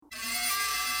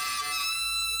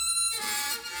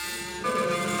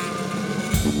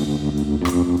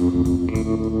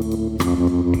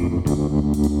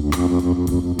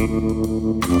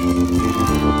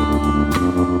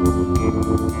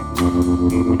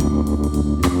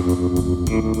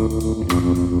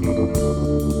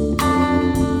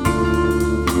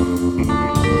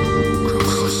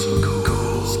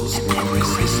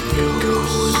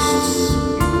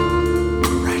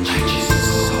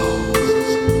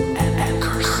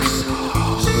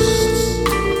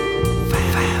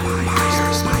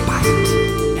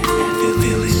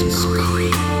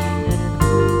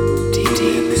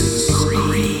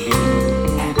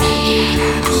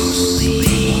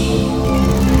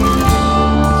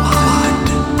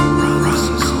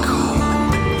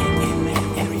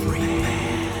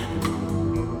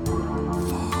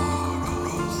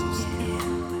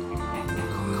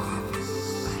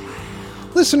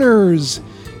Listeners,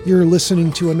 you're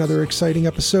listening to another exciting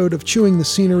episode of Chewing the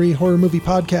Scenery Horror Movie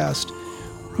Podcast.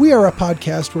 We are a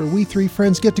podcast where we three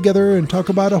friends get together and talk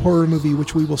about a horror movie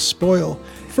which we will spoil.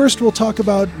 First, we'll talk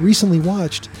about recently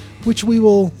watched, which we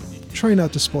will try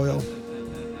not to spoil.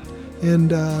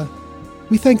 And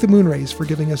we thank the Moonrays for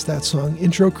giving us that song,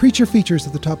 intro Creature Features,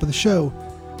 at the top of the show.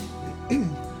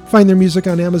 Find their music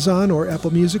on Amazon or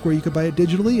Apple Music, where you can buy it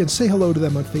digitally, and say hello to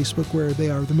them on Facebook, where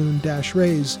they are the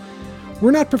Moon-Rays. We're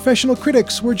not professional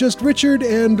critics. We're just Richard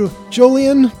and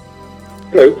Jolien.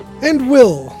 Hello. And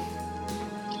Will.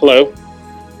 Hello.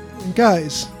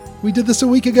 Guys, we did this a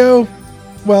week ago.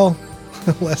 Well,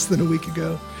 less than a week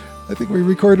ago. I think we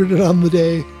recorded it on the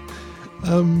day.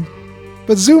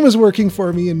 But Zoom is working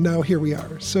for me, and now here we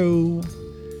are. So,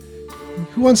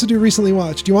 who wants to do Recently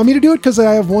Watched? Do you want me to do it? Because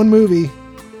I have one movie.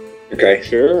 Okay,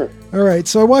 sure. All right,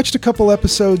 so I watched a couple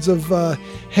episodes of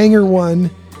Hangar 1,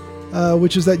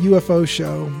 which is that UFO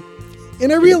show.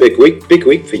 And I really big week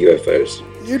for UFOs.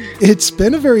 It's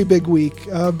been a very big week.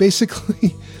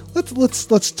 Basically,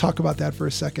 let's talk about that for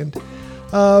a second.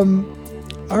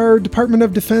 Our Department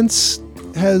of Defense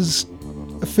has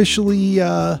officially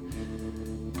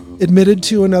admitted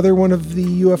to another one of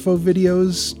the UFO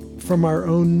videos from our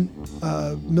own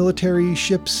military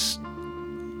ships.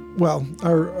 Well,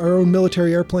 our own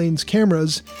military airplanes'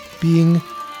 cameras being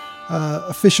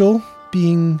official,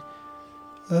 being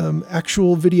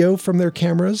actual video from their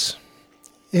cameras.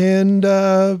 And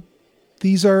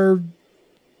these are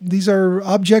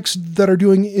objects that are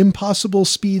doing impossible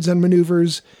speeds and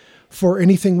maneuvers for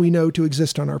anything we know to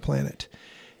exist on our planet.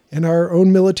 And our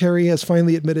own military has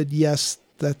finally admitted, yes,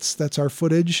 that's our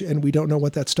footage, and we don't know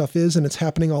what that stuff is, and it's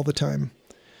happening all the time.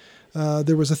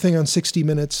 There was a thing on 60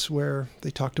 Minutes where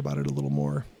they talked about it a little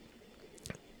more.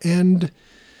 And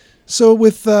so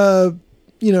with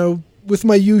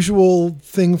my usual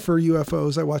thing for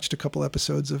UFOs, I watched a couple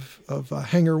episodes of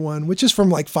Hangar 1, which is from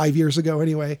like 5 years ago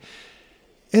anyway.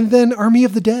 And then Army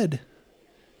of the Dead.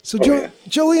 So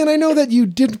Jolien, I know that you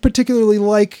didn't particularly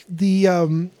like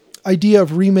the idea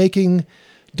of remaking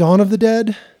Dawn of the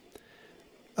Dead.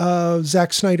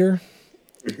 Zack Snyder,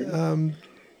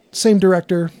 same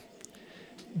director,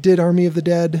 did Army of the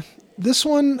Dead. This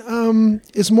one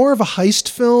is more of a heist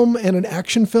film and an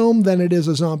action film than it is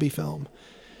a zombie film.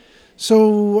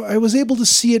 So I was able to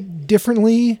see it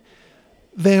differently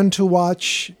than to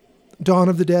watch Dawn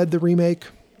of the Dead, the remake,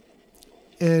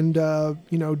 and,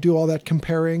 do all that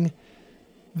comparing.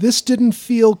 This didn't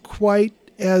feel quite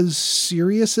as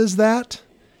serious as that,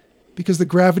 because the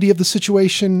gravity of the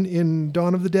situation in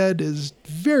Dawn of the Dead is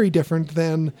very different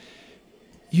than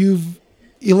you've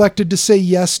elected to say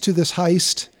yes to this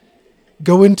heist,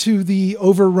 go into the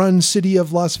overrun city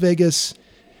of Las Vegas,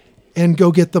 and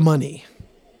go get the money.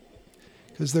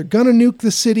 Because they're going to nuke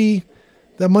the city.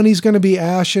 The money's going to be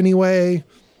ash anyway.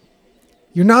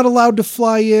 You're not allowed to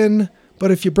fly in,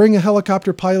 but if you bring a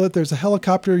helicopter pilot, there's a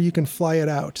helicopter, you can fly it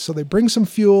out. So they bring some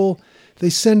fuel. They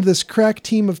send this crack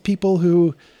team of people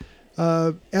who,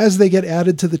 as they get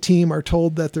added to the team, are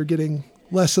told that they're getting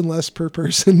less and less per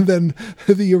person than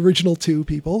the original two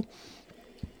people.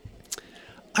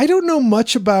 I don't know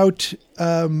much about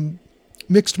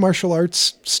mixed martial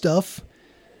arts stuff.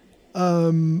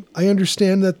 I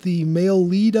understand that the male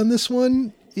lead on this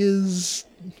one is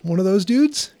one of those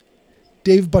dudes,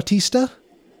 Dave Bautista.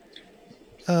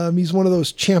 He's one of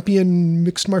those champion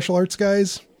mixed martial arts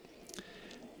guys.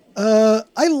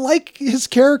 I like his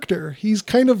character. He's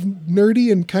kind of nerdy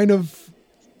and kind of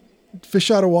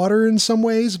fish out of water in some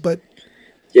ways, but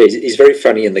yeah, he's very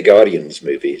funny in the Guardians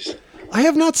movies. I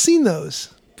have not seen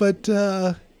those, but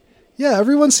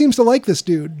everyone seems to like this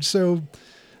dude, so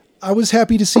I was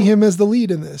happy to see him as the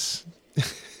lead in this.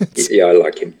 Yeah, I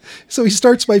like him. So he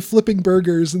starts by flipping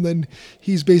burgers, and then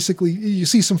he's basically, you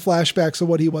see some flashbacks of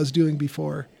what he was doing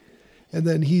before. And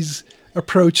then he's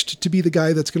approached to be the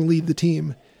guy that's going to lead the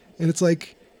team. And it's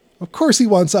like, of course he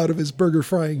wants out of his burger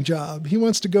frying job. He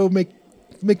wants to go make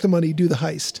the money, do the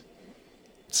heist.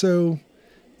 So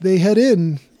they head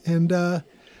in, and a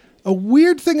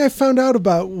weird thing I found out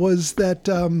about was that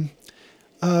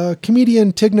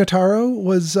comedian Tig Notaro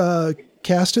was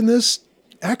cast in this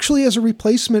actually as a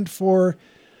replacement for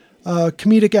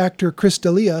comedic actor Chris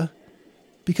D'Elia,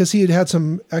 because he had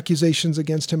some accusations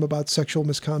against him about sexual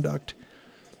misconduct.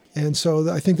 And so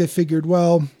I think they figured,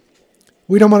 well,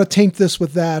 we don't want to taint this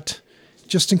with that,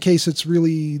 just in case it's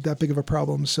really that big of a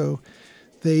problem. So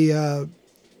they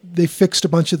fixed a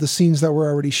bunch of the scenes that were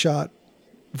already shot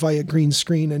via green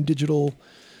screen and digital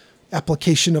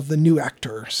application of the new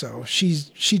actor. So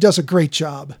she does a great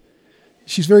job.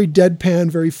 She's very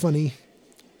deadpan, very funny.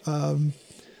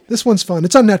 This one's fun.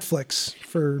 It's on Netflix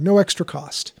for no extra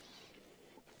cost.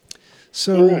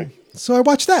 So I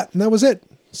watched that, and that was it.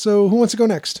 So who wants to go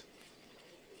next?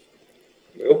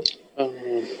 Will?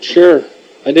 Sure.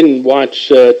 I didn't watch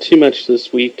too much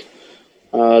this week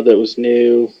that was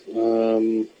new.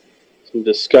 Some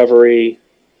Discovery,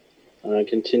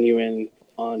 continuing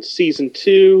on season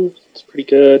 2. It's pretty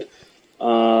good.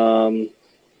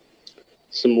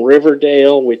 Some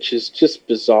Riverdale, which is just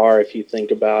bizarre if you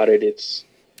think about it. It's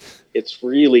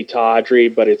really tawdry,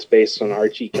 but it's based on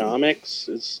Archie comics.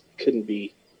 It couldn't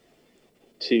be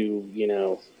two,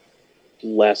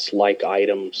 less like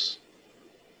items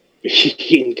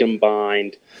being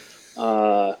combined.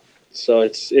 So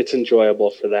it's enjoyable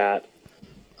for that.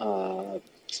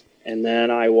 And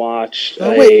then I watched.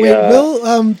 Wait,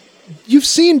 Will. You've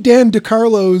seen Dan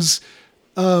DeCarlo's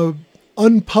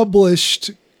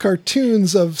unpublished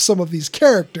cartoons of some of these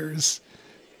characters.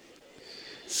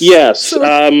 Yes.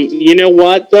 So, you know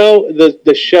what though?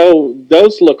 The show,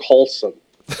 those look wholesome.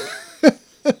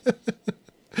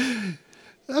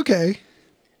 Okay.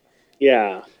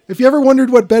 Yeah. If you ever wondered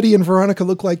what Betty and Veronica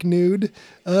look like nude,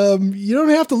 you don't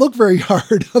have to look very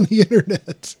hard on the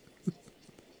internet.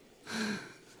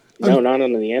 No, not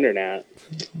on the internet.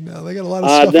 No, they got a lot of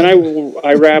stuff. Then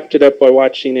I wrapped it up by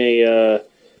watching a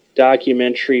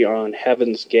documentary on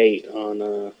Heaven's Gate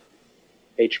on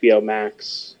HBO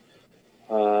Max.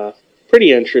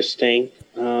 Pretty interesting.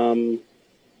 Don't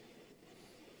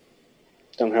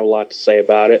have a lot to say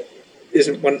about it.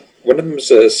 Isn't one of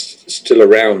them's still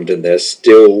around and they're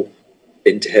still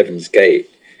into Heaven's Gate?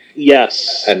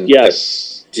 Yes. And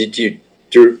yes. Did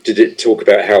it talk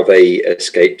about how they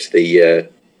escaped the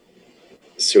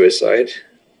suicide?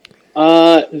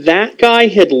 That guy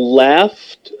had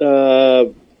left.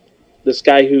 This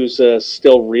guy who's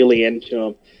still really into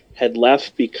him had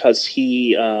left because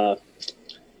he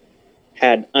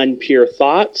had unpure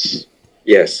thoughts.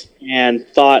 Yes. And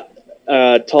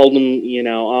told him,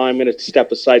 I'm going to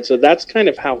step aside. So that's kind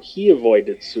of how he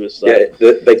avoided suicide.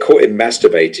 Yeah, they caught him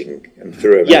masturbating and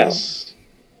threw him out.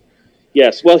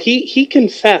 Yes. Well, he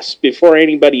confessed before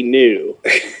anybody knew.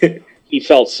 He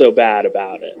felt so bad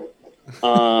about it.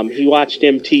 He watched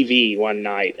MTV one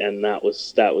night, and that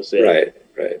was it.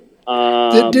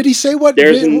 Right. Did he say what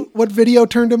video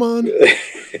turned him on?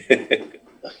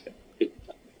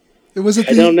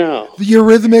 I don't know. The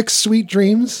Eurythmics' Sweet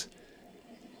Dreams?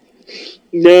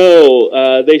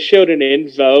 No, they showed an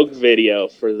In Vogue video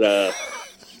for the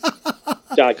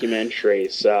documentary.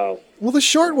 So, well, the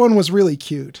short one was really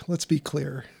cute. Let's be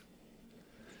clear.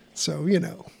 So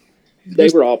they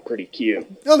were all pretty cute.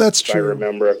 Oh, that's true. I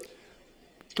remember.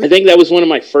 I think that was one of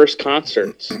my first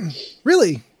concerts.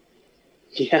 Really?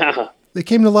 Yeah. They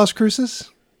came to Las Cruces?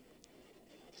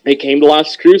 They came to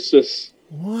Las Cruces.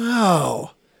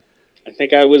 Wow. I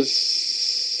think I was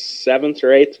 7th or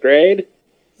 8th grade.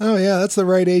 Oh, yeah, that's the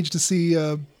right age to see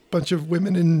a bunch of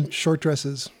women in short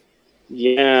dresses.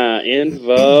 Yeah, In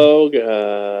Vogue,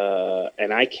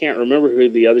 and I can't remember who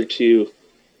the other two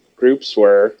groups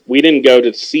were. We didn't go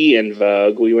to see In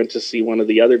Vogue. We went to see one of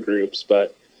the other groups,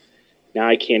 but now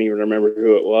I can't even remember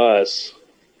who it was.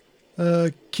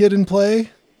 Kid and Play?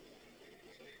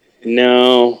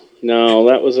 No,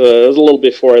 that was a little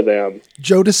before them.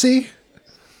 Jodeci?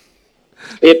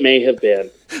 It may have been.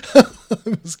 I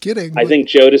was kidding. I think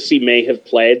Jodeci may have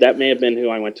played. That may have been who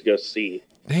I went to go see.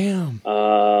 Damn.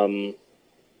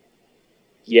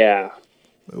 Yeah.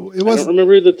 I don't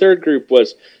remember who the third group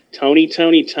was. Tony?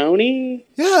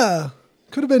 Yeah.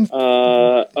 Could have been.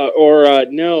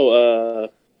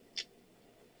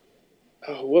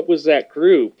 What was that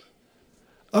group?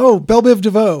 Oh, Belle Biv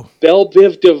DeVoe. Belle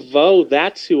Biv DeVoe.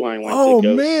 That's who I went to go see.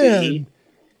 Oh, man.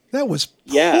 That was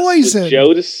poison. Yeah,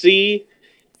 with Jodeci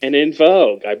and In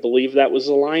Vogue. I believe that was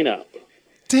the lineup.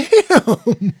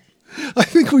 Damn. I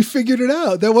think we figured it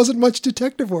out. That wasn't much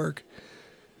detective work.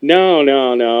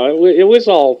 No. It was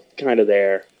all kind of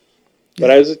there. But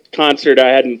Yeah. it was a concert I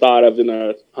hadn't thought of in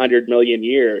 100 million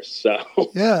years. So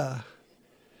Yeah.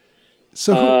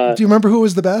 So do you remember who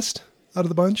was the best out of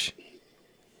the bunch?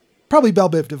 Probably Belle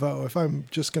Biv DeVoe, if I'm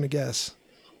just going to guess.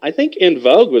 I think En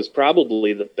Vogue was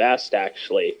probably the best,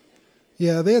 actually.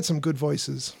 Yeah, they had some good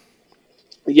voices.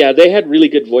 Yeah, they had really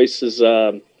good voices.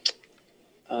 I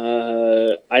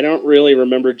don't really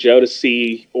remember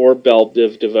Jodeci or Belle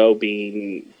Biv DeVoe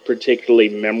being particularly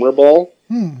memorable.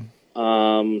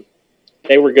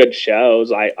 They were good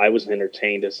shows. I was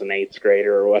entertained as an 8th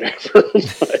grader or whatever.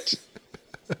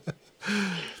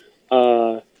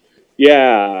 But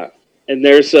yeah, and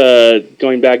there's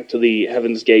going back to the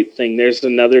Heaven's Gate thing. There's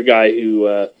another guy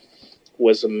who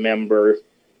was a member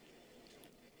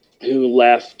who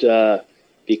left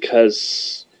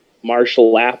because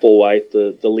Marshall Applewhite,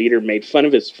 the leader, made fun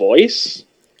of his voice,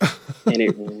 and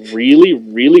it really,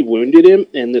 really wounded him.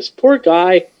 And this poor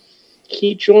guy,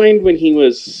 he joined when he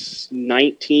was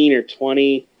 19 or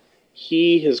 20.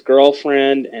 He, his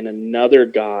girlfriend, and another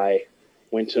guy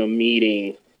went to a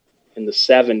meeting in the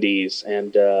 70s,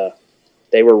 and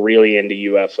they were really into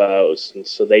UFOs. And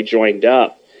so they joined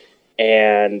up.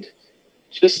 And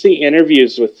just the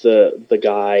interviews with the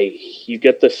guy, you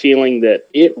get the feeling that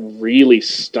it really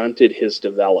stunted his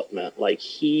development. Like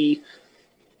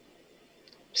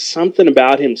something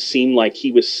about him seemed like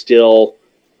he was still,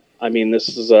 I mean,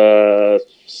 this is a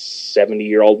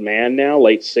 70-year-old man now,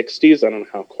 late 60s. I don't know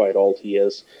how quite old he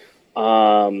is.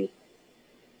 But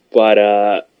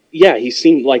yeah, he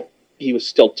seemed like he was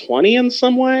still 20 in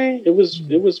some way. It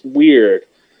was weird.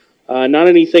 Not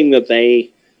anything that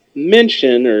they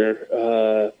mention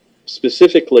or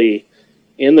specifically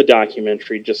in the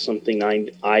documentary, just something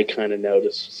I kind of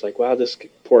noticed. It's like, wow, this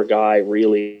poor guy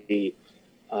really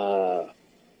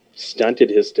stunted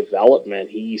his development.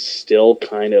 He's still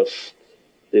kind of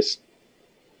this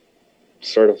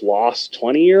sort of lost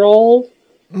 20-year-old.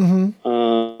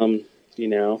 You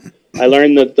know, I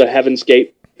learned that the Heaven's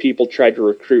Gate people tried to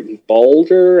recruit in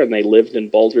Boulder, and they lived in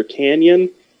Boulder Canyon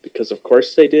because, of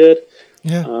course, they did.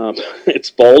 Yeah.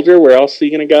 It's Boulder. Where else are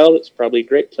you going to go? It's probably a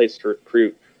great place to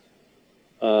recruit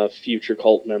future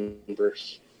cult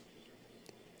members.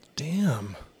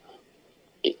 Damn.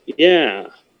 Yeah.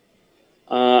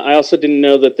 I also didn't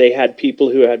know that they had people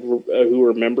who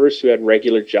were members who had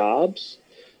regular jobs,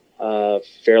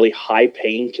 fairly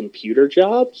high-paying computer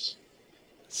jobs.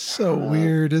 So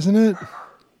weird, isn't it?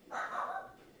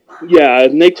 Yeah,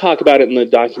 and they talk about it in the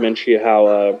documentary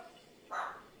how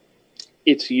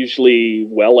it's usually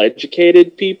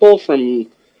well-educated people from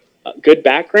good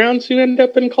backgrounds who end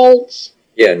up in cults.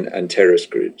 Yeah, and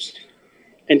terrorist groups.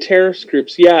 And terrorist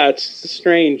groups, yeah, it's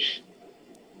strange.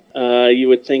 You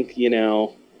would think,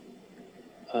 that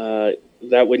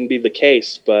wouldn't be the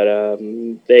case, but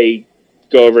they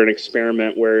go over an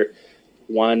experiment where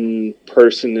one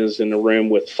person is in a room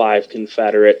with 5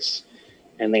 Confederates,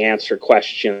 and they answer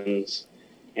questions,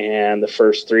 and the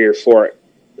first 3 or 4,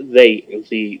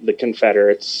 the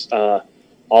Confederates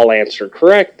all answer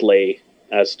correctly,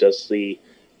 as does the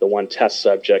one test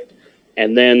subject,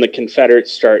 and then the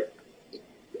Confederates start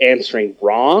answering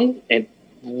wrong, and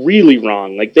really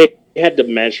wrong. Like, they had to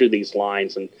measure these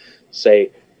lines and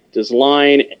say, does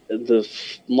the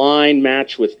line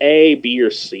match with A, B,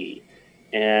 or C?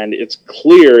 And it's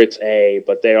clear it's A,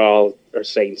 but they all are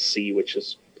saying C, which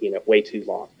is, way too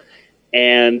long.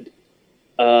 And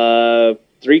 3/4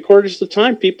 of the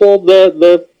time,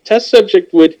 the test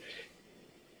subject would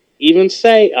even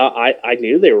say, I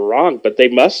knew they were wrong, but they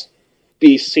must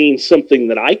be seeing something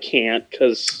that I can't,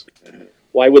 because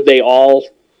why would they all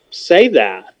say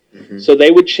that? Mm-hmm. So they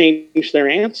would change their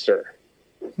answer.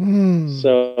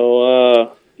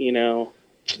 So,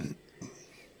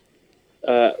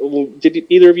 did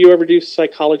either of you ever do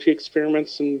psychology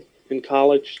experiments in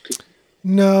college?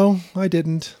 No, I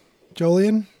didn't.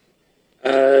 Jolien?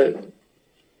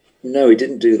 No, we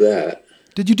didn't do that.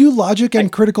 Did you do logic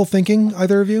and critical thinking,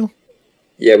 either of you?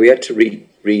 Yeah, we had to read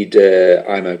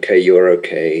I'm Okay, You're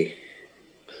Okay,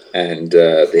 and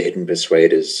The Hidden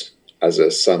Persuaders as a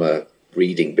summer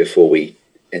reading before we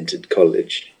entered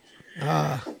college.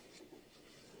 I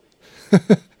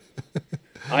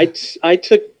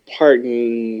took part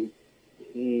in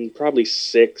probably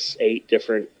 6, 8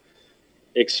 different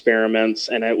experiments,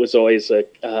 and it was always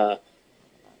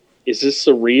is this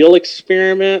a real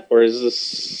experiment, or is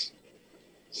this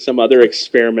some other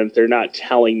experiment they're not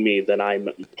telling me that I'm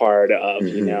part of?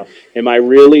 Mm-hmm. Am I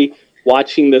really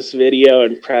watching this video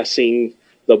and pressing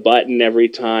the button every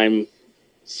time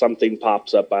something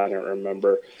pops up? I don't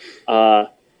remember.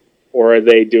 or are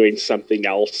they doing something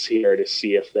else here to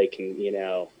see if they can,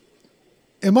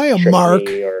 Am I a trick mark?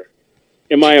 me, or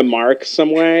am I a mark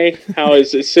some way? How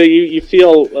is it? So you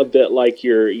feel a bit like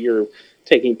you're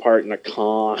taking part in a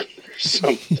con or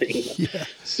something. Yeah.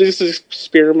 Is this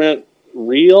experiment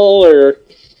real, or?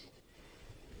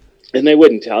 And they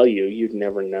wouldn't tell you. You'd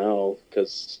never know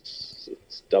because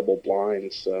it's double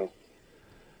blind. So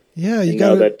Yeah, you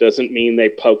know got that doesn't mean they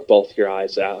poke both your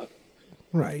eyes out.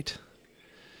 right.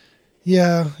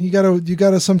 Yeah, you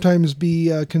gotta sometimes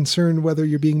be concerned whether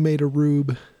you're being made a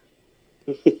rube.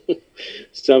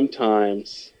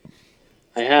 Sometimes.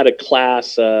 I had a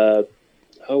class. What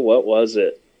was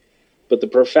it? But the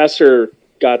professor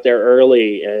got there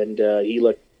early, and he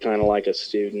looked kind of like a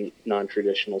student,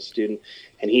 non-traditional student,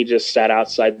 and he just sat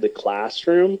outside the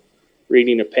classroom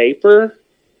reading a paper,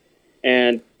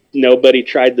 and nobody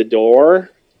tried the door.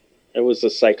 It was a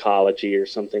psychology or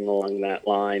something along that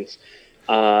lines.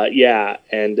 So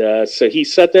he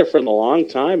sat there for a long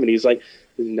time, and he's like,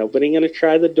 "Is nobody going to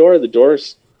try the door? The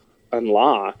door's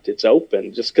unlocked. It's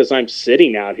open. Just because I'm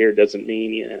sitting out here doesn't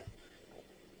mean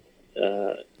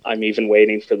I'm even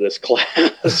waiting for this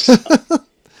class."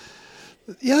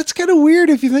 Yeah, it's kind of weird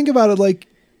if you think about it. Like,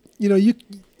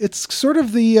 it's sort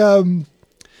of the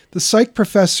psych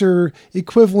professor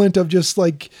equivalent of just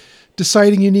like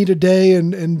deciding you need a day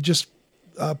and just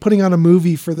putting on a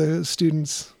movie for the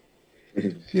students.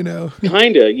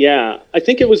 Kinda, yeah. I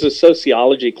think it was a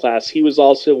sociology class. He was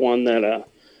also one that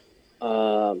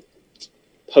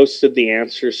posted the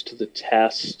answers to the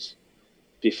test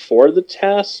before the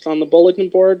test on the bulletin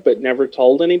board, but never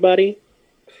told anybody.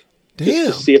 Damn.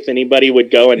 Just to see if anybody would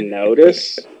go and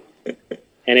notice.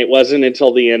 And it wasn't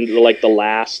until the end, like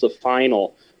the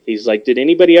final. He's like, "Did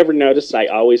anybody ever notice I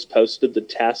always posted the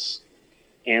test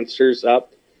answers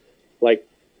up like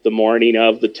the morning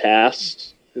of the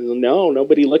test?" No,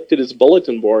 nobody looked at his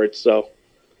bulletin board. So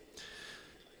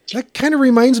that kind of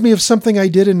reminds me of something I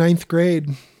did in 9th grade.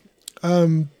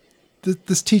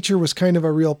 This teacher was kind of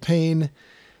a real pain,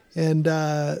 and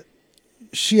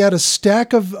she had a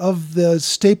stack of the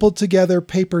stapled together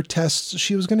paper tests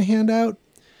she was going to hand out.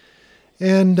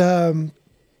 And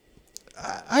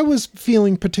I was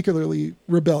feeling particularly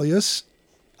rebellious.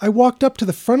 I walked up to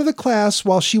the front of the class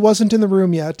while she wasn't in the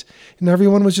room yet, and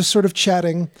everyone was just sort of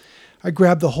chatting. I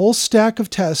grabbed the whole stack of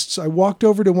tests. I walked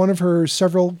over to one of her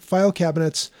several file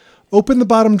cabinets, opened the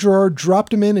bottom drawer,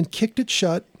 dropped them in, and kicked it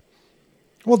shut.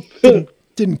 Well,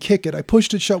 didn't kick it. I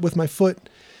pushed it shut with my foot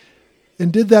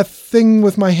and did that thing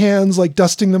with my hands, like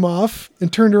dusting them off,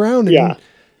 and turned around. And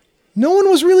no one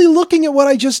was really looking at what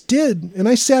I just did. And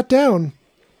I sat down.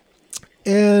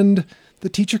 And the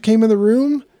teacher came in the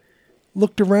room,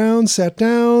 looked around, sat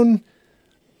down,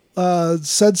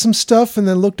 said some stuff, and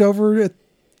then looked over at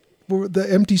the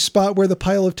empty spot where the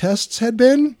pile of tests had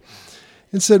been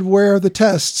and said, "Where are the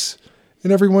tests?"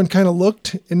 And everyone kind of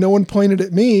looked, and no one pointed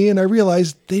at me. And I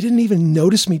realized they didn't even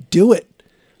notice me do it.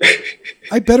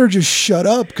 I better just shut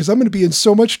up because I'm going to be in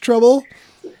so much trouble.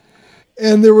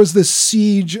 And there was this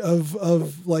siege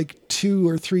of like 2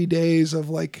 or 3 days of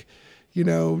like,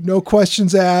 no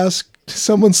questions asked.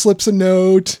 Someone slips a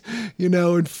note,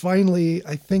 and finally,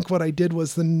 I think what I did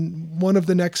was one of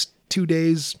the next 2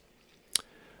 days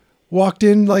walked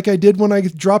in like I did when I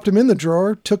dropped them in the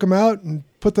drawer, took them out and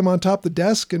put them on top of the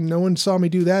desk, and no one saw me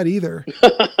do that either.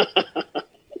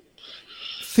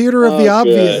 Theater of the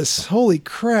obvious. Good. Holy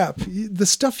crap. The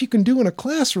stuff you can do in a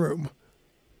classroom.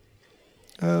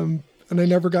 And I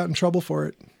never got in trouble for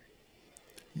it.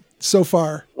 So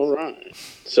far. All right.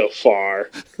 So far.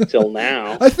 Till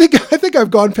now. I think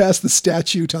I've gone past the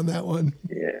statute on that one.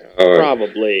 Yeah.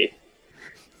 Probably.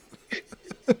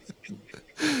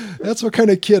 That's what kind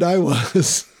of kid I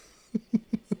was.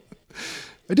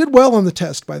 I did well on the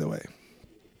test, by the way.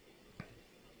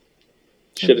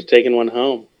 Should have taken one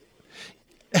home.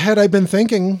 Had I been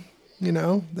thinking,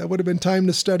 that would have been time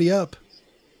to study up.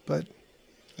 But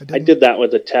I didn't. I did that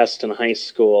with a test in high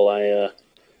school.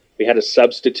 We had a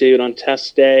substitute on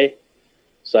test day.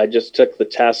 So I just took the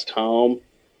test home,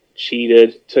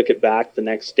 cheated, took it back the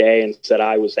next day and said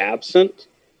I was absent.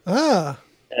 Ah.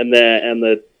 And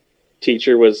the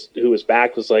teacher who was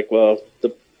back was like, "Well,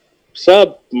 the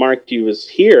sub marked you as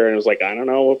here." And I was like, "I don't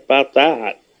know about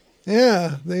that."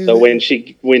 Yeah. So when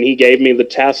he gave me the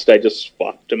test, I just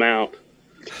swapped him out.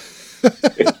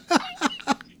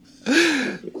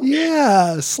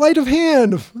 Yeah, sleight of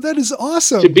hand. That is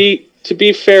awesome. To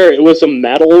be fair, it was a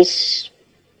medals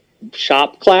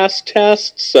shop class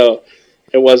test, so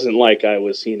it wasn't like I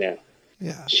was,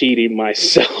 cheating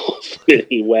myself in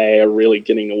any way or really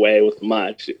getting away with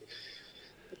much.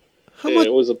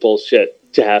 It was a bullshit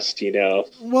test, you know.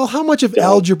 Well, how much of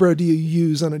algebra do you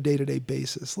use on a day-to-day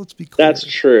basis? Let's be clear. That's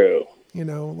true. You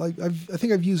know, like I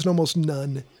think I've used almost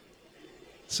none.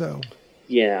 So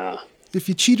yeah, if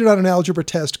you cheated on an algebra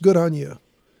test, good on you.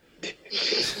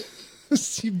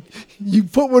 you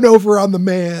put one over on the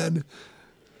man.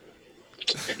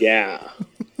 Yeah.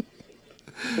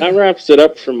 That wraps it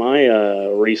up for my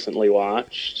recently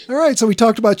watched. All right, so we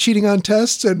talked about cheating on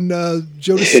tests and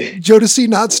Jodeci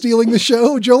not stealing the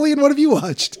show. Jolien, what have you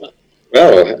watched?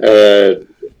 Well,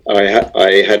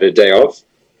 I had a day off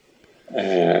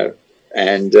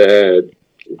and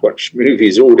watched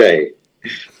movies all day.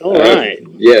 All right.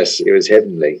 Yes, it was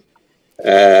heavenly.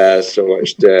 So I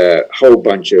watched a whole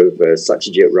bunch of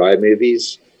Satyajit Ray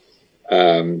movies.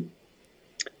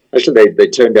 Actually, they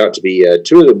turned out to be,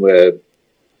 two of them were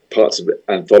parts of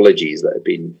anthologies that had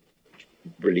been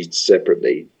released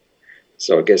separately.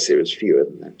 So I guess there was fewer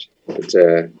than that. But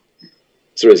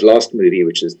so his last movie,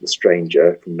 which is The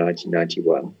Stranger from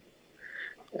 1991,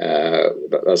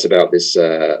 that's about this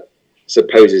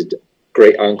supposed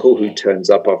great uncle who turns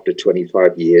up after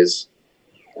 25 years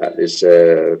at this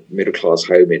middle-class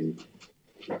home in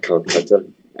Calcutta,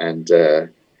 and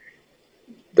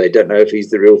they don't know if he's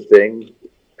the real thing.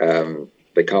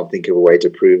 They can't think of a way to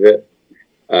prove it.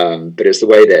 But it's the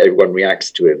way that everyone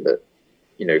reacts to him that,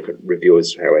 you know,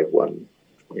 reveals how everyone,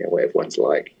 you know, what everyone's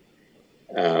like.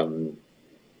 Yeah,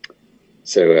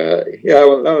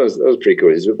 well, that was pretty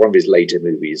cool. It's one of his later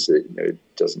movies that, you know,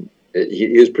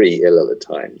 he was pretty ill at the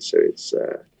time, so it's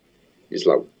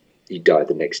like he died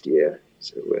the next year.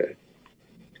 So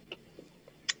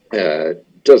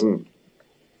doesn't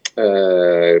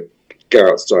go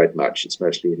outside much. It's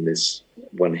mostly in this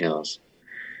one house.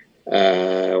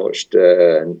 Watched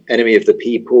Enemy of the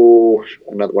People,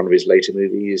 another one of his later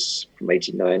movies from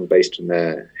 '89, based on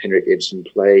a Henrik Ibsen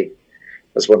play.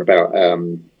 That's one about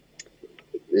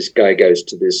this guy goes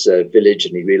to this village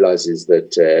and he realizes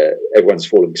that everyone's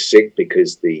falling sick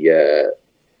because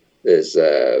there's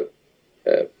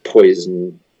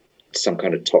poison, some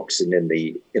kind of toxin in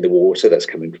the water that's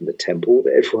coming from the temple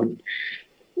that everyone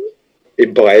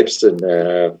imbibes, and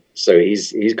so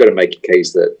he's got to make a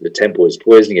case that the temple is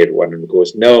poisoning everyone, and of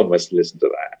course no one must listen to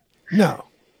that. No.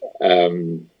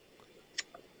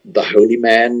 The Holy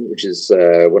Man, which is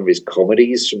one of his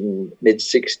comedies from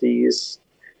mid-60s.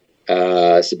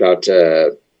 It's about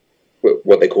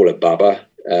what they call a Baba.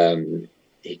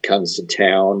 He comes to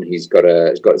town. He's got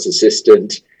his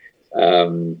assistant.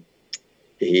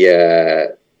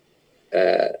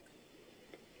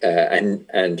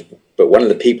 But one of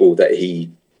the people that he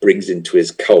brings into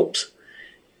his cult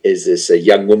is this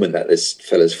young woman that this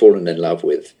fella's fallen in love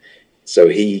with. So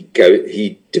he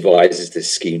devises this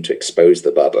scheme to expose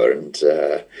the Baba, and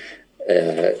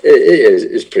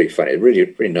it's pretty funny. Really,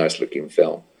 really nice looking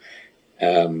film.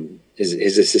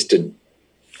 His assistant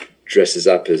dresses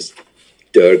up as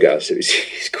Durga, so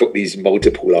he's got these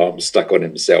multiple arms stuck on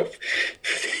himself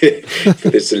for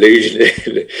this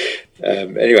illusion.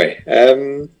 Anyway,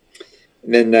 and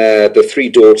then the Three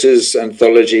Daughters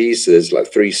anthologies. So there's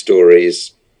like 3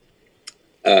 stories.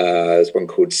 There's one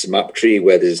called Samaptri,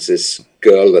 where there's this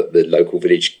girl that the local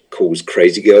village calls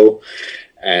Crazy Girl,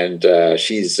 and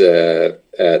she's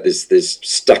this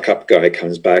stuck-up guy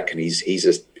comes back, and he's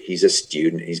a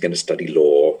student. He's going to study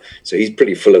law, so he's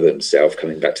pretty full of himself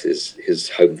coming back to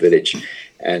his home village,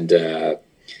 and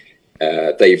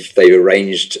they've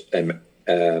arranged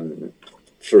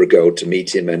for a girl to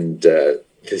meet him, and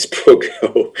this poor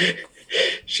girl,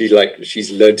 she's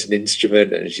learnt an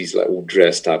instrument, and she's like all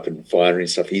dressed up and firing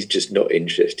stuff. He's just not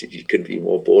interested. You couldn't be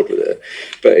more bored with her,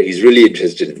 but he's really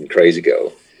interested in Crazy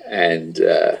Girl, and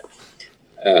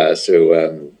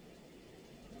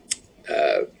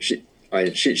she's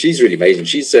really amazing.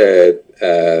 She's there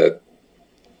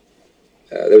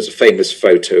was a famous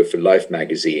photo for Life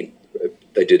magazine.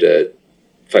 They did a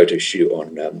photo shoot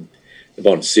on the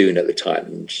monsoon at the time,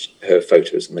 and her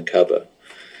photo was on the cover.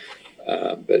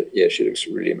 But yeah, she looks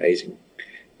really amazing.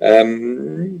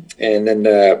 And then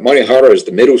Manihara is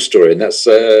the middle story, and that's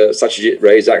Satyajit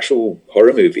Ray's actual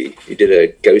horror movie. He did a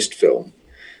ghost film.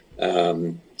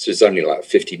 So it's only like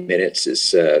 50 minutes.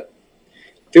 It's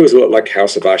feels a lot like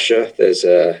House of Usher. There's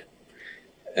a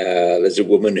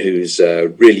woman who's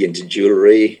really into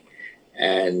jewelry,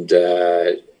 and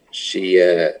she's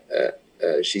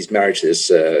married to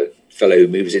this fellow who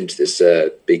moves into this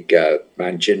big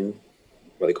mansion,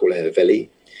 what they call a haveli,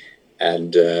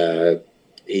 and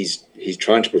he's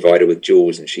trying to provide her with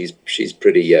jewels, and she's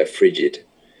pretty frigid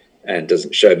and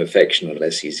doesn't show him affection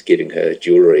unless he's giving her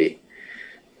jewelry.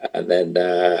 And then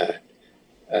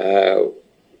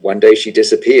one day she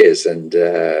disappears, and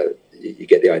you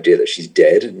get the idea that she's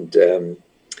dead, and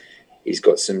he's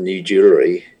got some new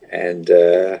jewelry, and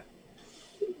you're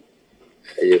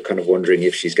kind of wondering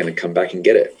if she's going to come back and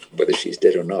get it, whether she's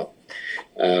dead or not.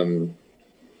 That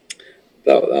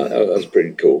was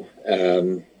pretty cool.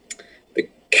 The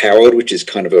Coward, which is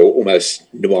kind of almost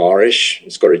noirish,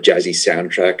 it's got a jazzy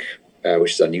soundtrack,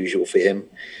 which is unusual for him.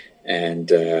 And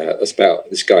it's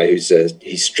about this guy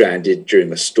he's stranded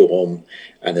during a storm,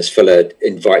 and this fella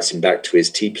invites him back to his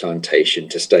tea plantation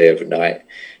to stay overnight.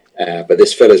 But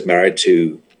this fella's married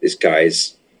to this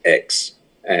guy's ex,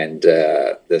 and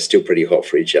they're still pretty hot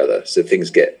for each other. So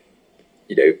things get,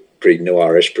 pretty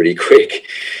noirish pretty quick.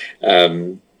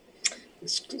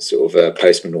 It's sort of a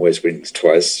postman always wins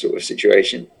twice sort of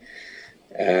situation.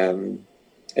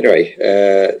 Anyway,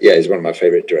 he's one of my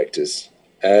favorite directors.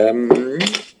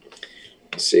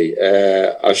 Let's see.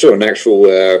 I saw an actual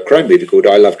crime movie called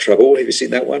I Love Trouble. Have you seen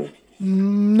that one?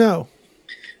 No.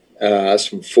 It's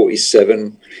from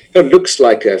 1947. It looks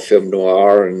like a film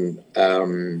noir, and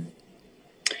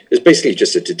it's basically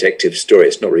just a detective story.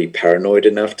 It's not really paranoid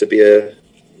enough to be a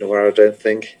noir, I don't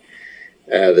think.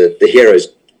 The hero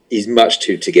he's much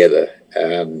too together.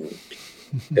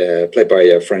 Played by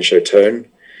Franchot Tone.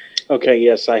 Okay,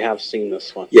 yes, I have seen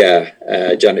this one.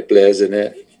 Yeah, Janet Blair's in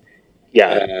it.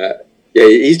 Yeah.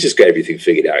 He's just got everything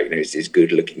figured out. He's this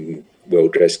good-looking,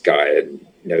 well-dressed guy and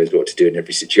knows what to do in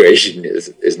every situation.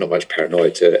 There's not much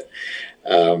paranoia to it.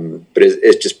 But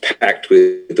it's just packed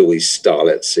with all these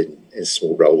starlets in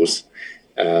small roles.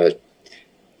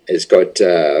 It's got,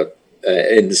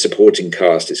 in the supporting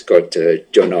cast, it's got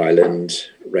John Ireland,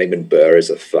 Raymond Burr as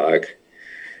a thug.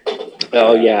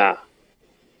 Oh, yeah.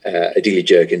 Adelia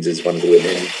Jerkins is one of the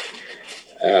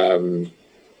women.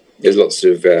 There's lots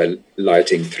of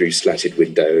lighting through slatted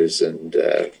windows, and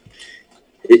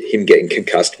him getting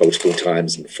concussed multiple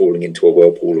times and falling into a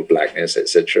whirlpool of blackness,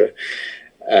 etc.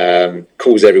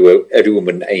 Calls every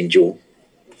woman angel,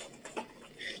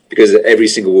 because every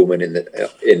single woman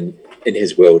in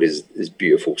his world is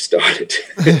beautiful, starlet.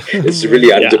 It's really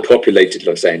underpopulated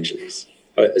Los Angeles,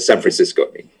 San Francisco.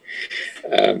 I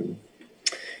mean.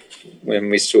 When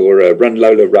we saw Run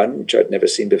Lola Run, which I'd never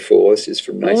seen before. This is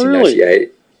from 1998.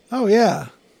 Really? Oh, yeah.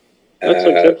 That's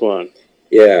a good one.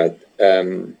 Yeah.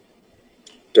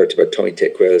 Directed by Tommy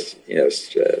Tickwer. You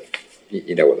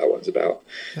know what that one's about.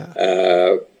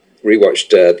 Yeah. Rewatched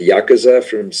The Yakuza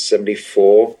from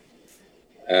 1974.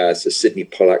 It's a Sidney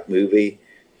Pollack movie.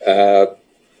 I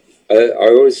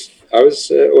was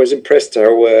always impressed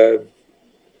how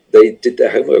they did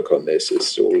their homework on this.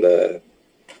 It's all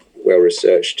well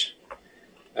researched.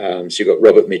 So you've got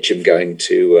Robert Mitchum going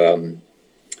to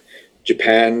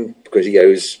Japan because he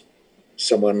owes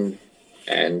someone,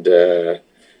 and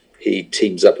he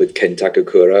teams up with Ken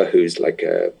Takakura, who's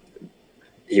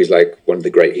he was like one of the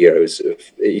great heroes.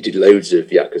 He did loads of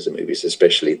Yakuza movies,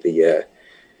 especially the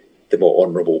more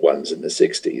honourable ones in the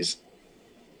 60s.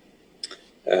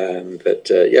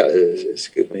 It's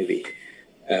a good movie.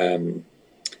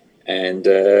 And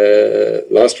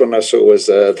last one I saw was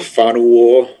The Final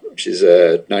War, which is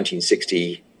a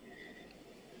 1960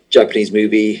 Japanese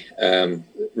movie.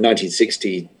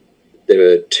 1960, there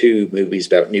were two movies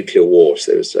about nuclear war.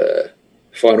 So there was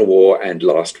Final War and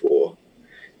Last War.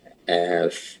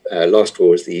 Last War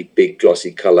was the big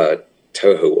glossy colour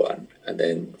Toho one, and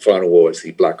then Final War is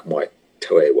the black and white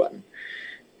Toei one.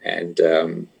 And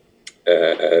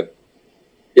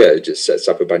it just sets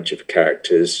up a bunch of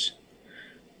characters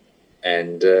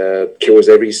and kills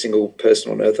every single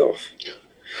person on Earth off.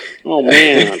 Oh,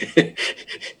 man.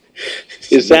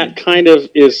 Is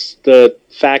the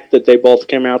fact that they both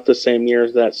came out the same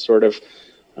year, that sort of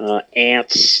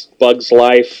Ants, Bug's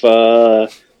Life,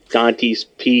 Dante's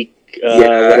Peak,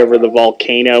 whatever the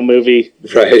volcano movie?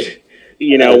 Right.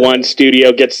 One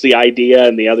studio gets the idea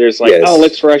and the other's like, yes. Oh,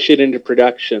 let's rush it into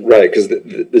production. Right, because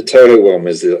the Toho one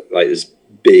was like this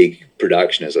big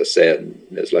production, as I said, and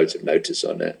there's loads of notice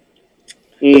on it.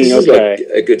 This is like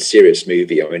a good serious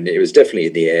movie. I mean, it was definitely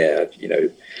in the air,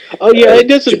 Oh yeah, it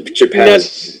doesn't. Japan.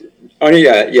 Oh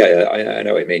yeah. I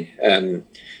know what you mean.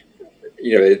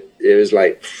 It was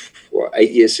like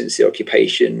 8 years since the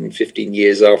occupation, 15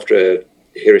 years after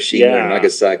Hiroshima and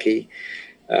Nagasaki.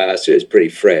 So it's pretty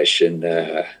fresh, and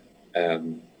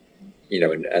then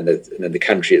the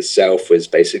country itself was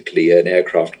basically an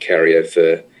aircraft carrier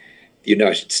for the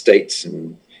United States,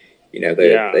 and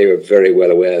they were very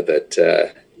well aware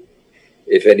that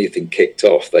if anything kicked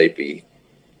off, they'd be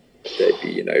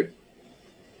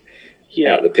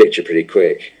out of the picture pretty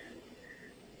quick.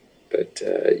 But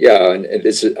and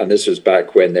this was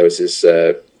back when there was this,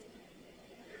 and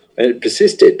it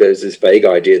persisted. There was this vague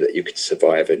idea that you could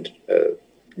survive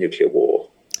nuclear war.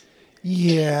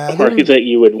 Yeah. Or that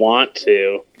you would want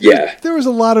to. Yeah. There was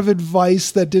a lot of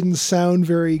advice that didn't sound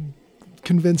very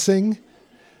convincing.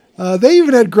 They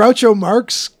even had Groucho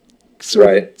Marx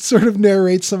sort of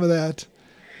narrate some of that.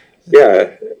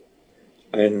 Yeah.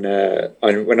 And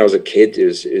when I was a kid, it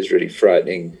was really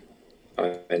frightening.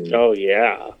 Oh,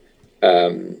 yeah.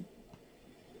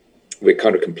 We're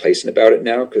kind of complacent about it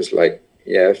now because, like,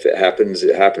 yeah, if it happens,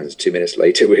 it happens. 2 minutes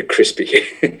later, we're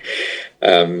crispy.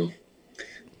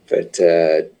 But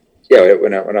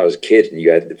when I was a kid and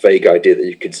you had the vague idea that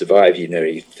you could survive,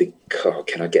 you think, oh,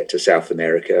 can I get to South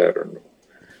America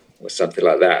or something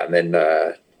like that? And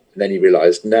then you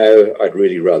realize, no, I'd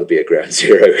really rather be at ground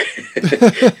zero.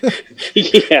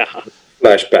 Yeah.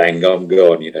 Flash bang, I'm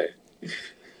gone,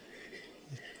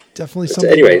 Definitely but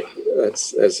something. Anyway,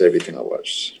 that's everything I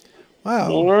watched.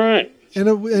 Wow. All right.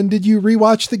 And did you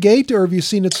rewatch The Gate, or have you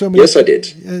seen it so many? Yes, I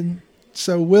did. And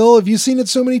so, Will, have you seen it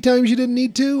so many times you didn't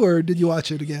need to, or did you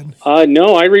watch it again?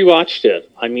 No, I rewatched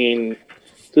it. I mean,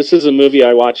 this is a movie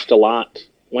I watched a lot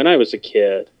when I was a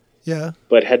kid. Yeah.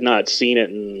 But had not seen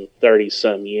it in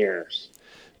 30-some years.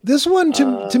 This one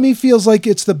to me feels like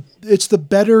it's the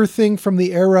better thing from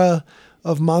the era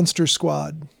of Monster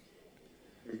Squad.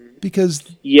 Because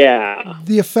the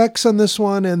effects on this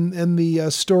one and the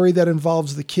story that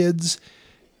involves the kids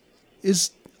is,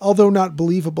 although not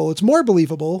believable, it's more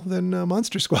believable than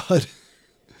Monster Squad.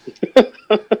 I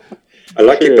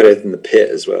like it better than The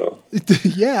Pit as well.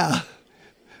 Yeah.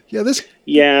 This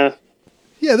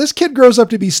kid grows up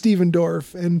to be Steven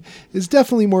Dorff and is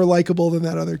definitely more likable than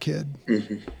that other kid.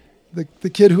 Mm-hmm. The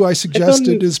kid who I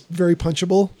suggested is very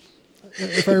punchable,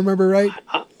 if I remember right.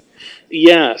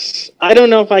 Yes. I don't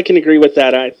know if I can agree with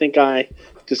that. I think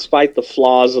despite the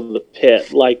flaws of The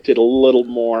Pit, liked it a little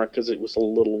more because it was a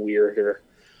little weirder.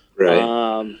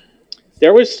 Right.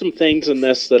 There was some things in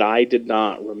this that I did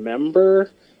not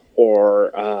remember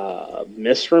or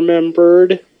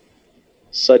misremembered,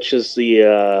 such as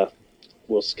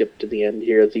we'll skip to the end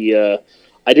here.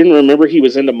 I didn't remember he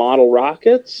was into model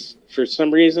rockets. For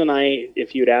some reason,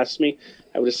 if you'd asked me,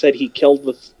 I would have said he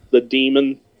killed the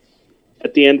demon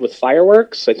at the end with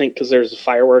fireworks. I think because there's a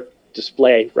firework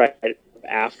display right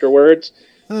afterwards.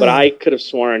 But I could have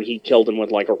sworn he killed him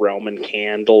with like a Roman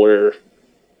candle or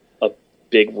a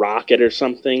big rocket or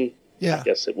something. Yeah. I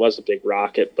guess it was a big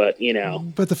rocket, but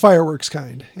But the fireworks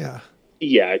kind, yeah.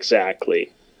 Yeah,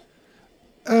 exactly.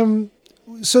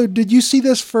 So did you see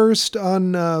this first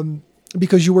on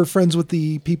because you were friends with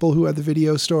the people who had the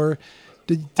video store?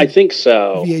 I think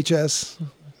so. VHS.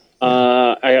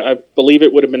 I believe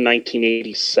it would have been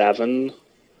 1987,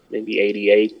 maybe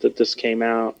 88 that this came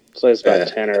out. So it's about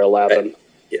 10 or 11.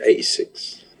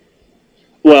 86.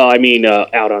 Well, I mean,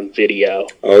 out on video.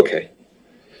 Oh, okay.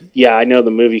 Yeah, I know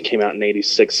the movie came out in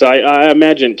 86. So I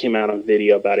imagine it came out on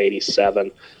video about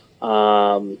 87.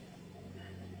 I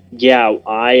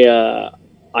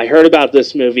heard about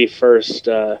this movie first,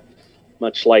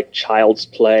 much like Child's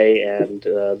Play and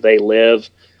They Live.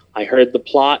 I heard the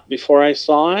plot before I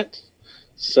saw it.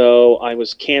 So I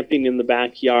was camping in the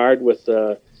backyard with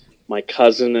my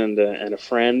cousin and a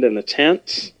friend in a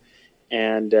tent.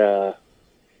 And there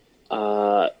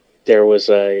was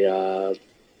a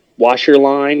washer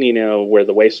line, where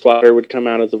the wastewater would come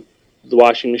out of the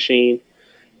washing machine.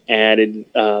 And it'd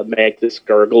make this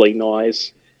gurgling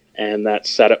noise. And that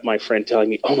set up my friend telling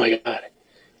me, "Oh my God,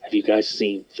 have you guys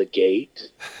seen The Gate?"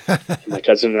 And my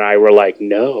cousin and I were like,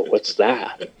 "No, what's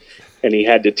that?" And he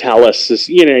had to tell us this,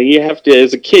 you have to,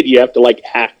 as a kid, you have to like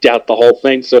act out the whole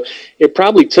thing. So it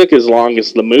probably took as long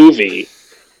as the movie.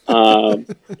 I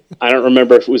don't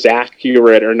remember if it was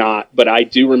accurate or not, but I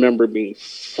do remember being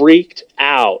freaked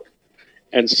out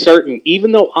and certain,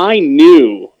 even though I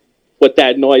knew what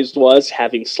that noise was,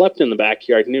 having slept in the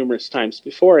backyard numerous times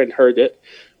before and heard it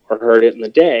in the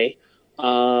day.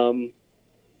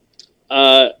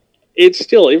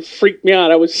 It freaked me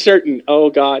out. I was certain, oh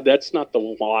God, that's not the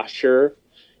washer.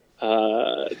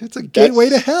 It's a gateway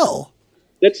to hell.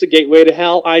 That's the gateway to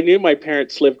hell. I knew my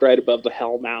parents lived right above the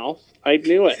hell mouth. I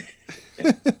knew it.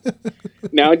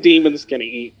 Now a demon's going to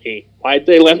eat me. Why'd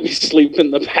they let me sleep in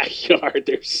the backyard?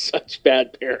 They're such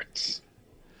bad parents.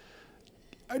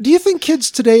 Do you think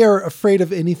kids today are afraid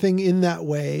of anything in that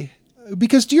way?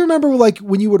 Because do you remember like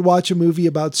when you would watch a movie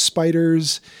about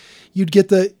spiders, you'd get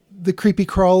the creepy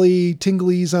crawly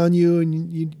tinglies on you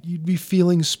and you'd be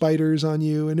feeling spiders on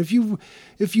you. And if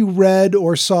you read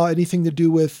or saw anything to do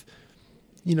with,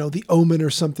 The Omen or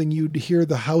something, you'd hear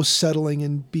the house settling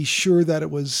and be sure that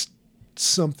it was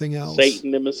something else.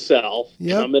 Satan himself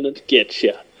coming to get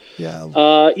you. Yeah.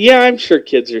 I'm sure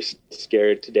kids are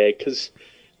scared today because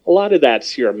a lot of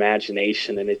that's your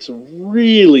imagination, and it's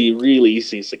really, really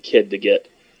easy as a kid to get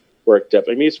worked up.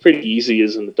 I mean, it's pretty easy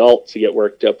as an adult to get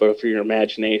worked up over your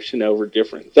imagination over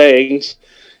different things.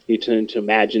 You tend to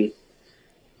imagine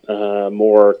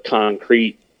more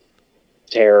concrete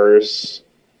terrors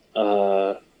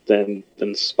than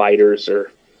spiders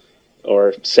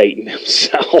or Satan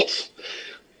himself.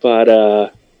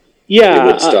 But yeah,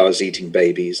 Hollywood stars eating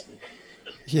babies.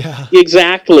 Yeah,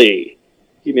 exactly.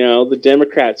 You know, the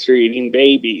Democrats are eating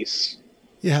babies.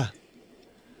 yeah.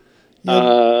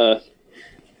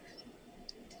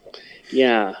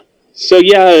 Yeah. So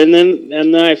yeah, and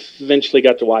then I eventually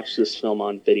got to watch this film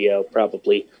on video,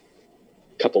 probably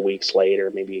a couple weeks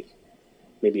later, maybe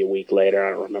a week later.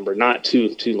 I don't remember. Not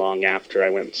too long after I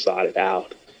went and sought it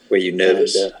out. Were you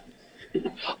nervous?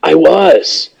 And, I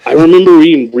was. I remember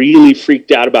being really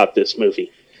freaked out about this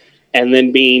movie, and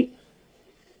then being.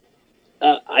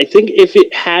 I think if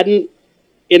it hadn't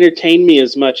entertained me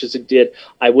as much as it did,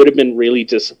 I would have been really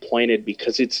disappointed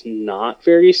because it's not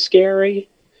very scary.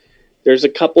 There's a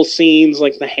couple scenes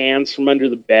like the hands from under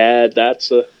the bed.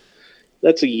 That's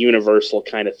a universal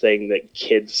kind of thing that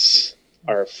kids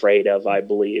are afraid of, I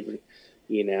believe.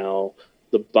 You know,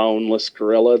 the boneless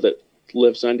gorilla that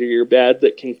lives under your bed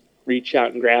that can reach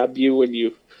out and grab you when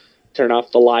you turn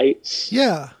off the lights.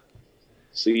 Yeah.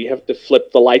 So you have to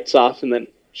flip the lights off and then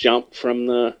jump from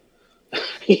the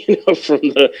from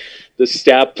the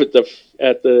step at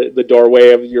the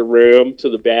doorway of your room to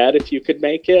the bed if you could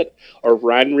make it, or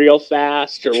run real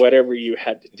fast, or whatever you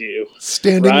had to do.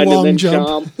 Standing run long and then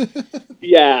jump.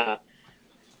 Yeah,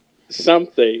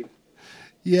 something.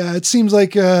 Yeah, it seems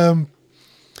like you're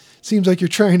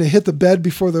trying to hit the bed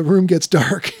before the room gets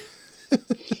dark.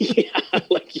 Yeah,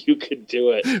 like you could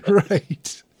do it.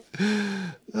 Right.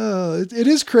 Oh, it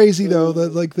is crazy though,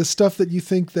 that like the stuff that you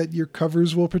think that your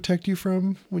covers will protect you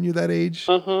from when you're that age.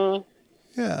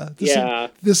 Yeah.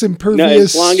 This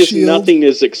impervious as long as shield. nothing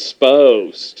is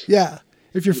exposed. Yeah.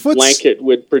 If your foot blanket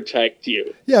would protect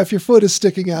you. Yeah, if your foot is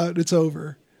sticking out, it's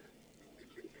over.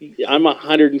 I'm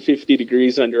 150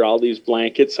 degrees under all these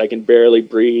blankets. I can barely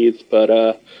breathe, but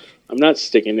I'm not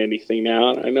sticking anything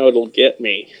out. I know it'll get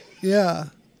me. Yeah.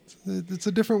 It's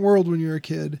a different world when you're a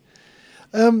kid.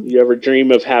 You ever dream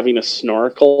of having a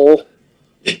snorkel?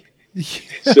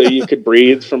 So you could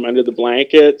breathe from under the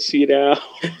blankets, you know?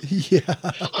 Yeah.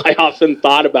 I often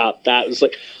thought about that. It was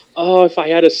like, oh, if I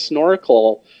had a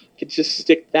snorkel, I could just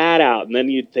stick that out. And then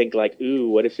you'd think like, ooh,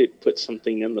 what if it put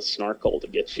something in the snorkel to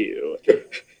get you?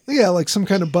 Yeah, like some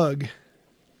kind of bug.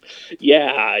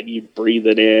 Yeah, you breathe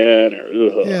it in,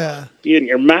 or yeah, be in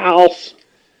your mouth.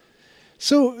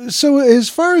 So as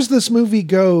far as this movie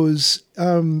goes,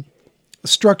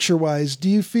 structure-wise, do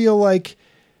you feel like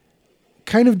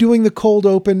kind of doing the cold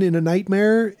open in A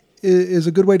Nightmare is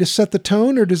a good way to set the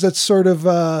tone, or does that sort of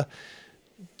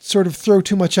throw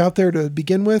too much out there to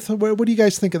begin with? What do you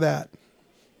guys think of that?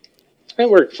 It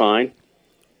worked fine.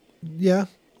 Yeah,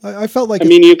 I felt like. I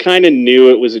mean, you kind of knew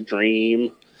it was a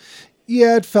dream.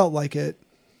 Yeah, it felt like it.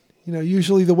 You know,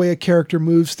 usually the way a character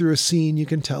moves through a scene, you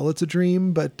can tell it's a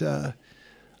dream, but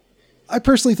I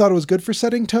personally thought it was good for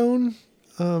setting tone.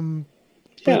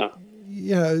 Yeah.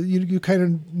 Yeah, you kind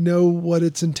of know what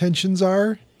its intentions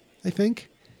are, I think.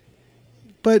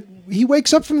 But he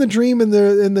wakes up from the dream and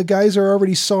the guys are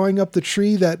already sawing up the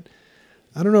tree that,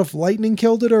 I don't know if lightning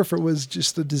killed it or if it was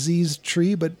just a diseased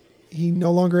tree, but he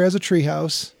no longer has a tree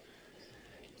house.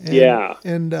 And, yeah.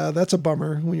 And that's a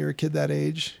bummer when you're a kid that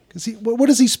age. Because what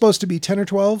is he supposed to be, 10 or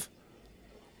 12?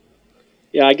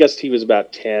 Yeah, I guess he was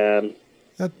about 10.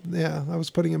 Yeah, I was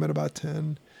putting him at about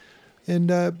 10.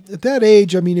 And at that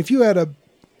age, I mean, if you had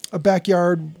a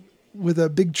backyard with a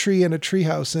big tree and a tree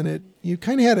house in it, you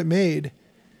kind of had it made.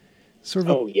 Sort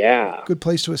of a good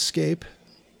place to escape.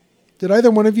 Did either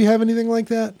one of you have anything like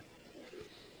that?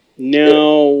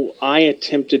 No, I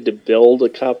attempted to build a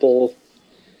couple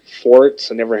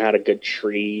forts. I never had a good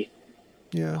tree.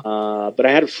 Yeah. But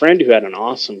I had a friend who had an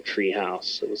awesome tree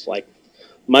house. It was like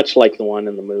much like the one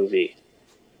in the movie.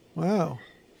 Wow.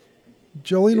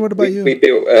 Jolene, what about you? We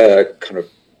built a kind of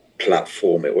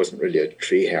platform. It wasn't really a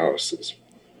tree house. It was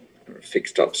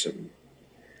fixed up some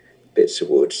bits of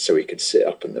wood so we could sit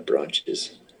up in the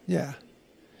branches. Yeah.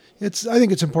 I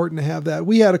think it's important to have that.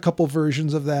 We had a couple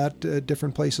versions of that at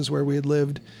different places where we had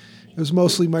lived. It was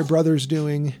mostly my brother's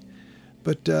doing,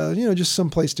 but just some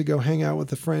place to go hang out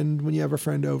with a friend when you have a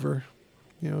friend over.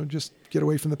 Just get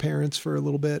away from the parents for a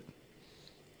little bit.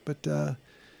 But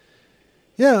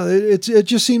yeah, it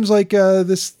just seems like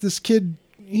this kid,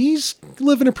 he's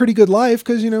living a pretty good life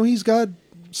because he's got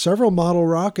several model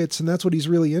rockets and that's what he's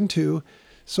really into.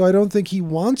 So I don't think he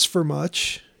wants for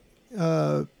much.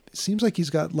 Seems like he's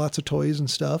got lots of toys and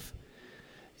stuff.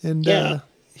 And Yeah.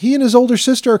 he and his older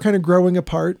sister are kind of growing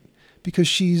apart because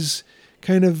she's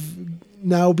kind of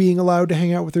now being allowed to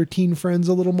hang out with her teen friends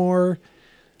a little more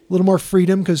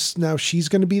freedom because now she's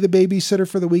going to be the babysitter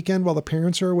for the weekend while the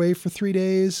parents are away for 3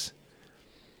 days.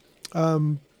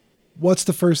 What's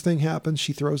the first thing happens?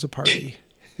 She throws a party.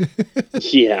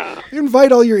 Yeah.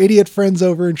 Invite all your idiot friends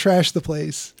over and trash the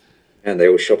place. And they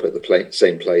all shop at the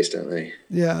same place, don't they?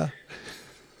 Yeah.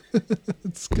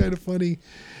 It's kind of funny.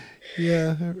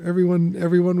 Yeah,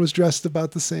 everyone was dressed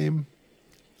about the same.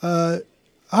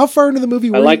 How far into the movie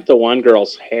were I you? like the one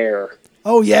girl's hair.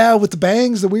 Oh yeah, with the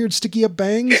bangs, the weird sticky up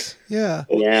bangs. Yeah.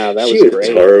 Yeah, that She was was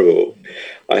great. terrible.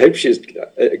 I hope she's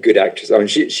a good actress. I mean,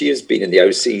 she has been in the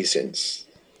OC since.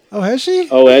 Oh, has she?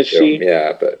 Oh, is she?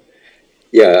 Yeah, but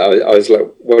yeah, I was like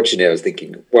watching it. I was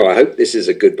thinking, well, I hope this is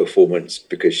a good performance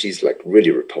because she's like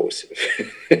really repulsive.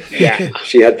 Yeah.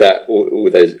 She had that all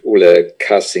her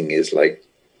cussing is like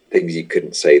things you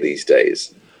couldn't say these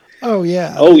days. Oh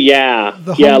yeah. Oh yeah.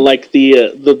 The Yeah, whole- like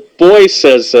the boy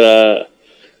says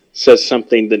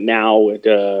something that now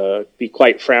would be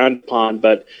quite frowned upon,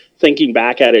 but thinking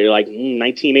back at it, like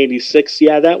 1986,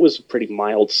 yeah, that was a pretty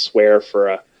mild swear for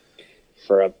a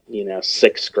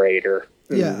sixth grader.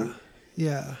 Yeah.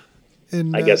 Yeah.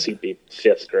 And I guess he'd be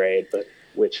fifth grade, but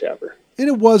whichever. and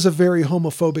it was a very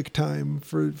homophobic time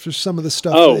for some of the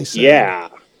stuff Oh they said. yeah.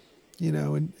 You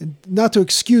know, and not to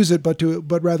excuse it, but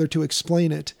rather to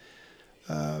explain it.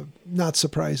 Not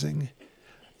surprising.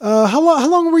 How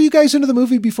long were you guys into the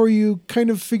movie before you kind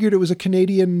of figured it was a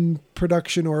Canadian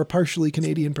production or a partially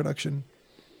Canadian production?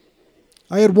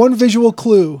 I had one visual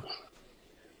clue.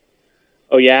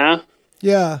 Oh yeah.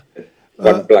 Yeah.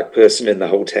 One black person in the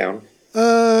whole town.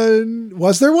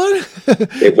 Was there one?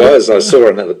 It was. I saw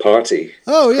him at the party.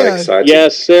 Oh, Quite yeah. exciting.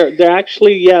 Yes, there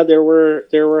actually, yeah, there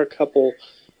were a couple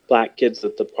black kids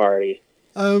at the party.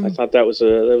 I thought that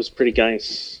was pretty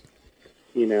nice.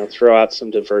 You know, throw out some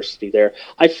diversity there.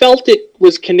 I felt it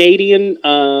was Canadian.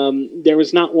 There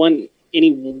was not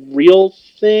any real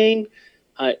thing.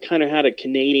 It kind of had a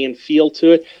Canadian feel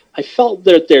to it. I felt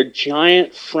that their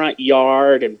giant front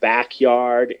yard and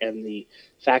backyard and the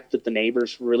fact that the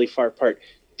neighbors were really far apart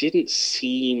didn't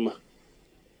seem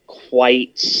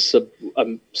quite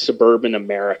suburban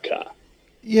America.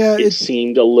 Yeah. It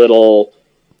seemed a little.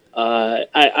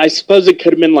 I suppose it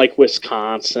could have been like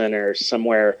Wisconsin or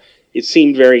somewhere. It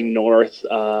seemed very north,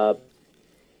 but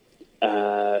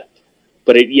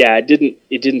it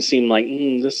didn't seem like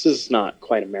this is not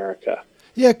quite America.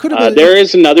 Yeah, it could have been. There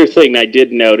is another thing I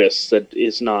did notice that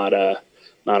is not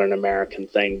an American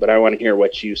thing, but I want to hear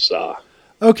what you saw.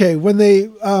 Okay, when they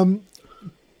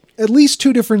at least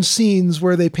two different scenes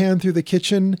where they pan through the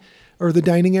kitchen or the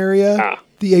dining area,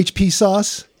 the HP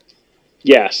sauce.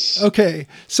 Yes. Okay,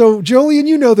 so Jolien,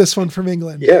 you know this one from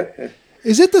England. Yeah.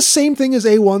 Is it the same thing as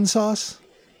A1 sauce?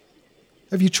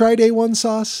 Have you tried A1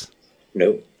 sauce?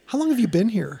 No. How long have you been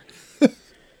here?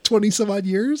 20 some odd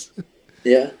years?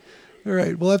 Yeah. All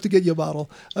right, we'll have to get you a bottle.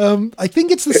 I think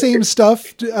it's the same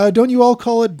stuff. Don't you all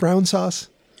call it brown sauce?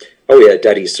 Oh yeah,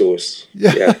 daddy sauce.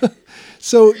 Yeah.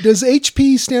 So does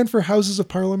HP stand for Houses of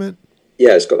Parliament?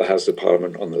 Yeah, it's got the House of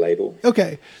Parliament on the label.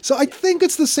 Okay, so I think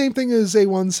it's the same thing as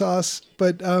A1 sauce,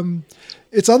 but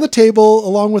it's on the table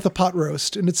along with a pot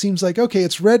roast, and it seems like, okay,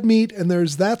 it's red meat, and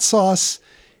there's that sauce.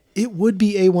 It would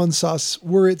be A1 sauce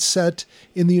were it set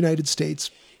in the United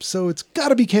States, so it's got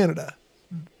to be Canada.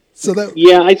 So that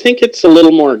Yeah, I think it's a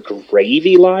little more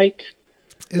gravy-like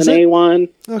is than it? A1.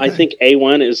 Okay. I think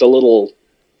A1 is a little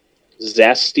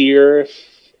zestier, if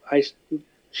I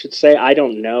should say. I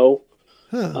don't know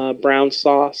Huh. brown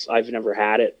sauce. I've never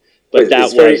had it, but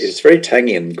it's very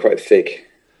tangy and quite thick.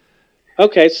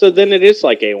 okay. So then it is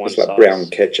like A1 It's sauce. like brown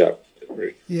ketchup.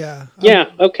 Yeah.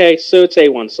 Yeah. Okay. So it's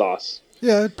A1 sauce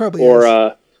Yeah, it probably or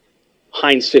is.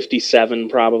 Heinz 57,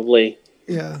 probably.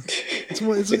 Yeah.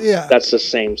 Yeah. That's the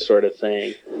same sort of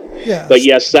thing. Yeah. But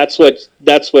yes, that's what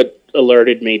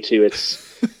alerted me to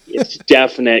its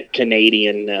definite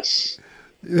Canadianness.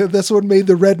 That's what made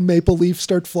the red maple leaf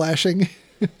start flashing.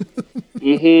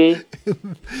 Mm-hmm.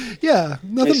 Yeah. I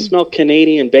Nothing. smell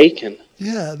Canadian bacon.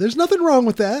 Yeah, there's nothing wrong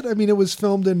with that. I mean, it was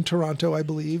filmed in Toronto, I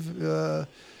believe.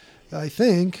 I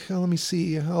think. Let me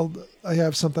see. I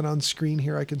have something on screen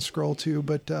here I can scroll to,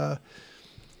 but yeah,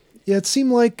 it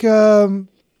seemed like they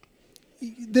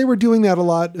were doing that a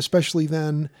lot, especially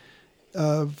then,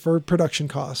 for production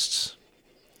costs,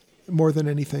 more than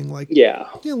anything. Like, Yeah.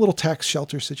 a little tax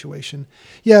shelter situation.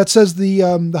 Yeah, it says the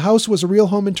house was a real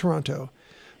home in Toronto,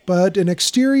 but an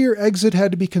exterior exit had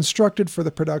to be constructed for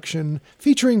the production,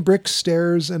 featuring bricks,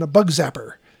 stairs, and a bug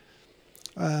zapper.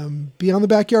 Beyond the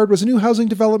backyard was a new housing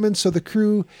development, so the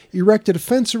crew erected a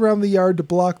fence around the yard to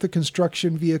block the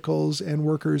construction vehicles and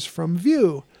workers from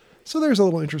view. So there's a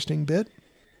little interesting bit.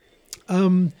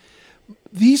 The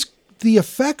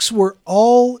effects were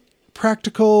all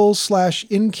practical /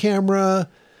 in camera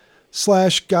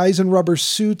 / guys in rubber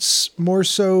suits, more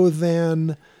so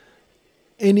than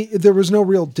any. There was no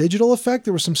real digital effect.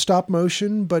 There was some stop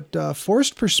motion, but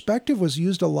forced perspective was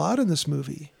used a lot in this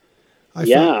movie.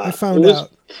 I found it was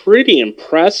out. Pretty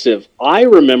impressive. I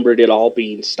remembered it all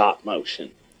being stop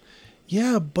motion.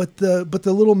 Yeah, but the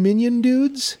little minion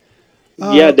dudes.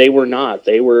 Yeah, they were not.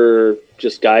 They were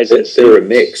just guys in suits. They were a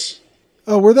mix.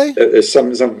 Oh, were they? There's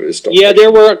some of it was stop Yeah, motion.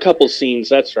 there were a couple scenes.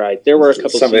 That's right. There were a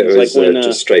couple some scenes. of it was like when,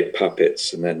 just straight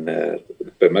puppets, and then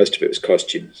but most of it was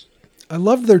costumes. I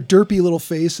loved their derpy little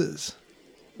faces.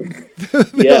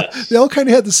 Yes. They all kind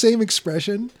of had the same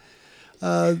expression.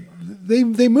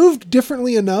 They moved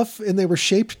differently enough, and they were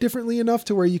shaped differently enough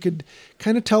to where you could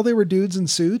kind of tell they were dudes in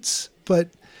suits, but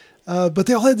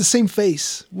they all had the same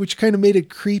face, which kind of made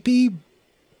it creepy,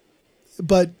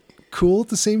 but cool at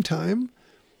the same time.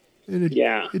 And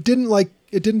it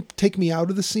didn't take me out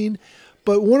of the scene.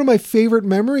 But one of my favorite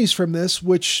memories from this,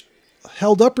 which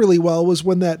held up really well, was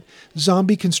when that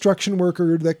zombie construction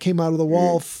worker that came out of the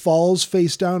wall falls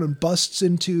face down and busts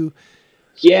into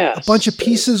a bunch of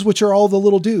pieces, which are all the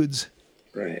little dudes.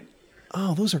 Right.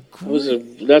 Oh, those are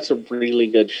great. That's a really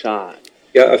good shot.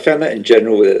 Yeah, I found that in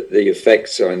general the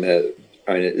effects on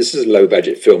this is a low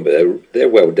budget film, but they're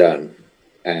well done,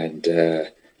 and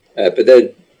but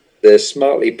they're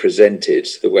smartly presented,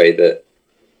 the way that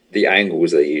the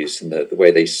angles they use and the way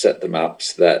they set them up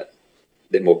so that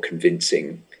they're more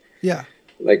convincing. Yeah.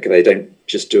 Like they don't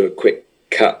just do a quick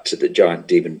cut to the giant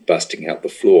demon busting out the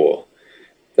floor.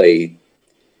 The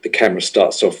camera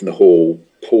starts off in the hall,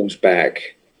 pulls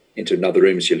back into another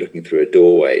room as you're looking through a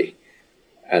doorway,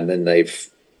 and then they've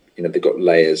got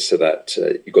layers so that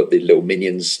you've got the little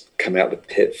minions come out the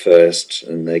pit first,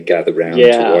 and they gather round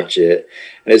to watch it,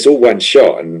 and it's all one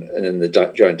shot, and then the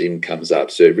giant demon comes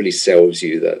up, so it really sells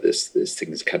you that this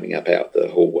thing is coming up out the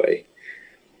hallway.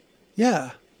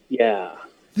 Yeah. Yeah.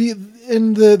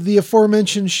 The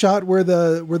aforementioned shot where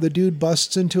the dude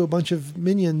busts into a bunch of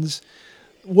minions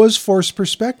was forced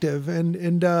perspective,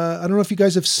 and I don't know if you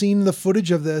guys have seen the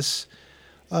footage of this,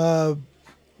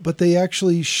 but they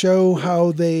actually show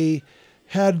how they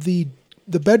had the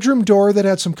bedroom door that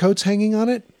had some coats hanging on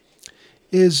it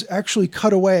is actually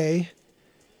cut away,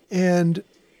 and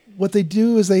what they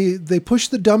do is they push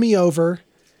the dummy over,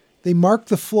 they mark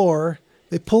the floor,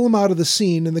 they pull him out of the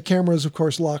scene, and the camera is of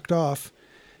course locked off,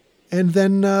 and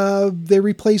then they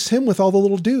replace him with all the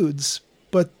little dudes,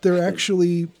 but they're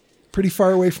actually pretty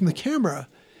far away from the camera.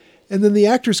 And then the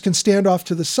actors can stand off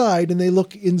to the side and they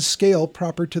look in scale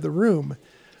proper to the room.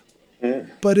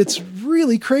 But it's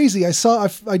really crazy. I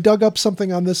dug up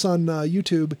something on this on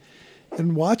YouTube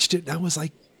and watched it, and I was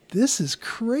like, this is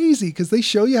crazy, because they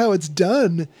show you how it's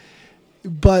done.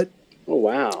 But oh,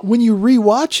 wow. When you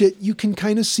rewatch it, you can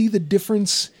kind of see the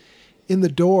difference in the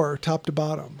door top to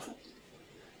bottom.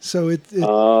 So it's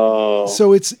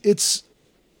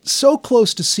so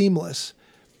close to seamless.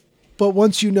 But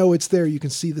once you know it's there, you can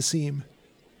see the seam,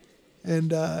 and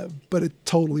but it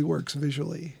totally works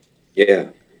visually. Yeah,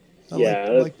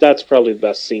 that's probably the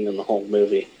best scene in the whole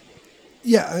movie.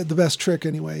 Yeah, the best trick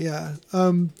anyway. Yeah.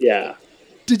 Yeah.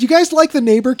 Did you guys like the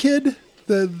neighbor kid?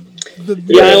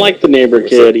 I like the neighbor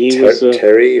kid. He was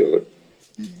Terry. Or...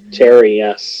 Terry,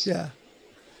 yes. Yeah.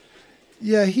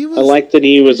 Yeah, he was. I like that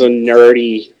he was a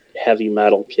nerdy heavy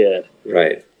metal kid.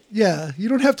 Right. Yeah, you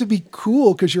don't have to be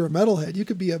cool because you're a metalhead. You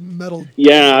could be a metal.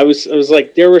 Yeah, I was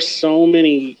like, there were so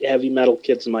many heavy metal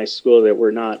kids in my school that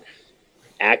were not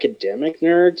academic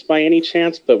nerds by any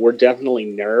chance, but were definitely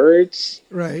nerds.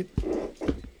 Right.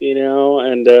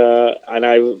 And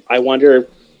I wonder,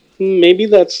 maybe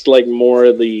that's like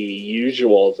more the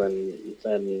usual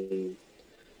than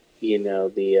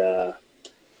the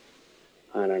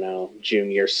I don't know,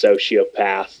 junior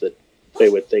sociopath that they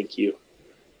would think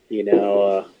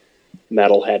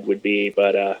metalhead would be,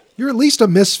 but you're at least a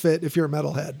misfit if you're a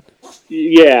metalhead.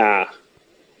 Yeah.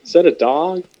 Is that a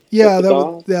dog? Yeah,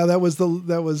 that was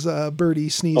Birdie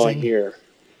sneezing. Oh, I hear.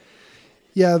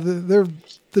 Yeah,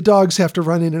 the dogs have to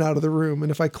run in and out of the room,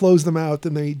 and if I close them out,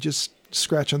 then they just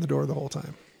scratch on the door the whole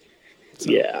time.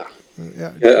 So, yeah.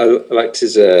 I liked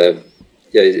his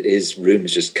room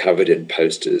is just covered in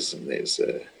posters, and there's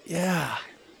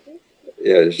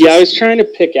I was trying to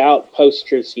pick out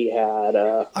posters he had.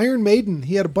 Iron Maiden.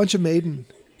 He had a bunch of Maiden.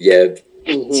 Yeah.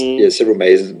 Mm-hmm. Yeah, several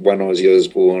Maiden. One Ozzy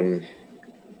Osbourne.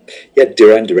 He had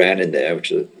Duran Duran in there,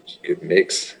 which is a good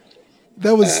mix.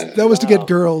 That was to get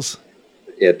girls.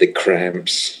 Yeah, the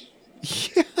Cramps.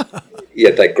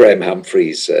 Yeah, that Graham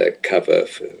Humphreys cover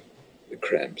for the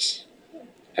Cramps.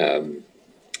 The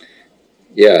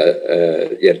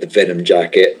Venom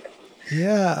jacket.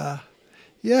 Yeah.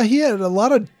 Yeah, he had a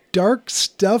lot of dark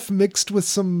stuff mixed with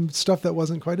some stuff that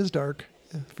wasn't quite as dark,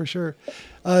 for sure.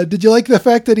 Did you like the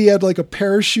fact that he had like a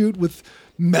parachute with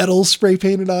metal spray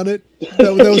painted on it?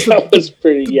 That was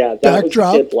pretty. Yeah, that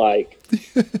backdrop. was kid-like.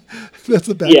 That's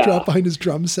the backdrop behind his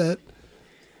drum set.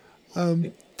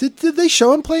 Did they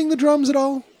show him playing the drums at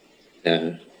all?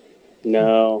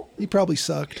 No. He probably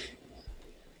sucked.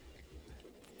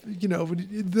 You know,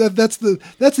 that's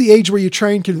the age where you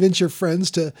try and convince your friends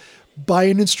to buy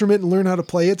an instrument and learn how to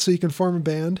play it so you can form a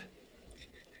band.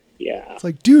 Yeah. It's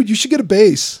like, dude, you should get a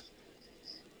bass.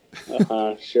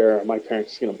 Sure. My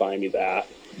parents are going to buy me that.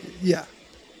 Yeah.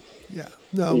 Yeah.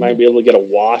 No. You might be able to get a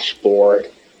washboard.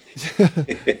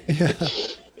 Yeah.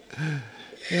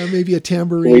 Yeah, maybe a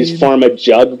tambourine. We form a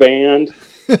jug band.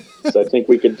 So I think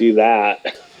we could do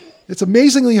that. It's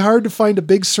amazingly hard to find a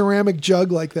big ceramic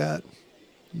jug like that.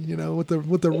 You know, with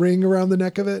the ring around the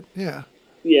neck of it. Yeah.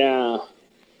 Yeah.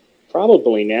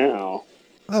 Probably now.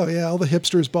 Oh yeah, all the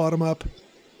hipsters bought them up.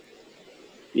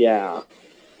 Yeah.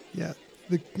 Yeah.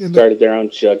 Started their own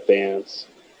jug bands.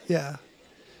 Yeah.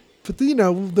 But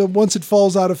once it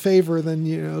falls out of favor, then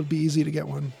it'll be easy to get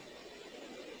one.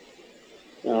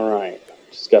 All right.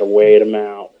 Just got to wait them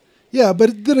out. Yeah,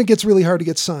 but then it gets really hard to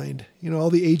get signed. All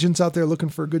the agents out there looking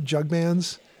for good jug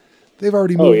bands, they've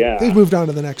already moved. Oh, yeah. They've moved on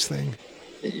to the next thing.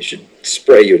 You should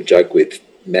spray your jug with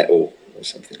metal or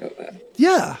something like that.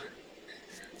 Yeah.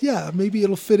 Yeah, maybe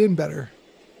it'll fit in better.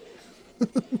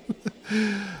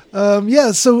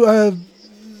 Yeah,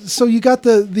 so you got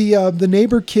the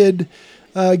neighbor kid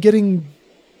getting,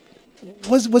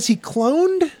 was he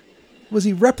cloned? Was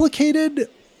he replicated?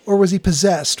 Or was he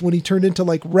possessed when he turned into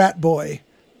like Rat Boy?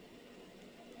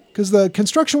 Because the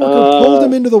construction worker pulled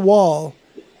him into the wall.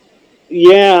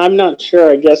 Yeah, I'm not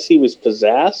sure. I guess he was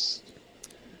possessed.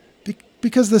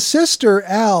 Because the sister,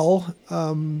 Al...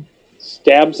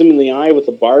 stabs him in the eye with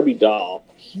a Barbie doll.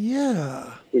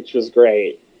 Yeah. Which was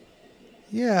great.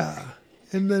 Yeah.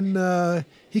 And then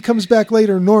he comes back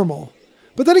later normal.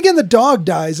 But then again, the dog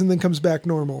dies and then comes back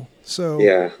normal. So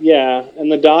yeah,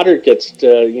 and the daughter gets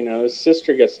his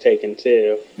sister gets taken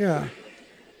too. Yeah.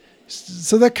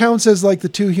 So that counts as like the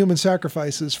 2 human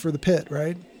sacrifices for the pit,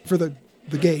 right? For the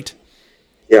gate.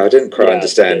 Yeah, I didn't quite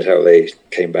understand how they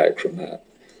came back from that.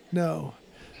 No.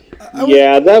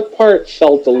 That part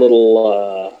felt a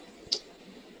little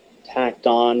tacked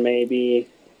on, maybe,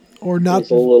 or not. It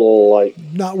was a little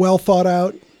not well thought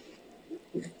out.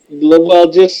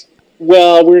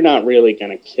 Well, we're not really going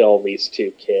to kill these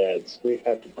 2 kids. We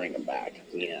have to bring them back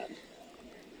at the end.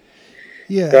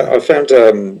 Yeah. I found,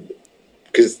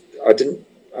 because I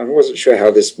wasn't sure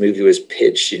how this movie was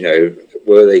pitched,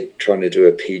 were they trying to do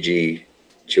a PG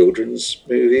children's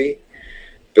movie?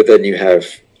 But then you have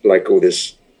like all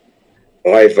this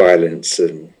eye violence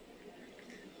and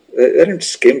they don't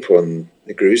skimp on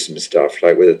the gruesome stuff,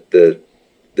 like where the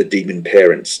demon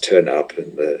parents turn up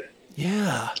and the...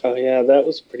 Yeah. Oh yeah, that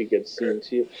was a pretty good scene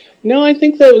too. No, I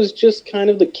think that was just kind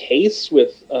of the case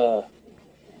with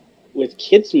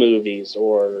kids movies,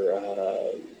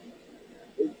 or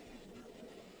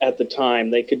at the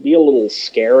time they could be a little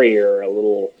scarier, a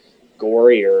little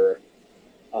gorier.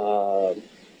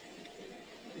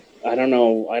 I don't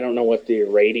know what the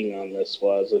rating on this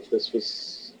was. If this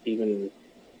was even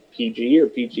PG or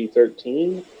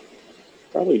PG-13,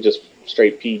 probably just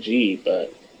straight PG,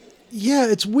 but. Yeah,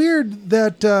 it's weird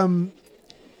that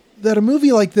that a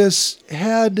movie like this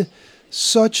had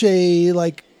such a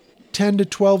 10 to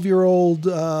 12-year-old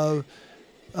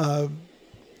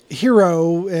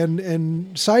hero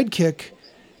and sidekick,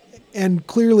 and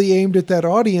clearly aimed at that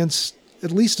audience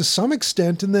at least to some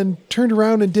extent, and then turned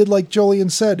around and did like Jolien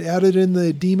said, added in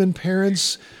the demon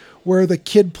parents, where the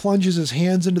kid plunges his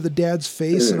hands into the dad's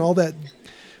face and all that.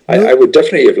 I would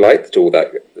definitely have liked all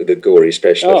that, the gory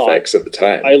special effects at the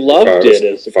time. I loved it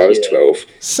if I was 12.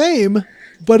 Same,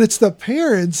 but it's the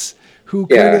parents who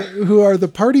who are the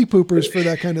party poopers for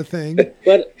that kind of thing.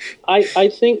 But I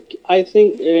think,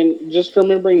 and just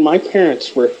remembering, my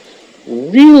parents were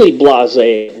really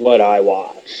blasé what I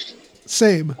watched.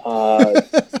 Same.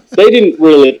 They didn't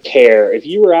really care if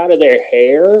you were out of their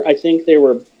hair. I think they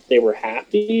were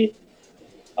happy.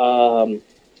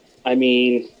 I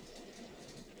mean,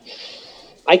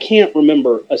 I can't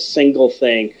remember a single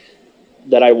thing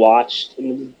that I watched.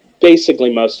 And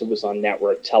basically, most of it was on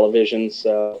network television,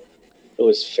 so it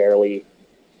was fairly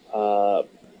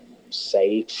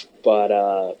safe.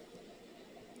 But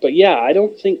But yeah, I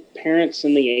don't think parents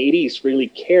in the 80s really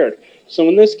cared. So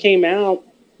when this came out,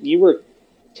 you were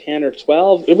 10 or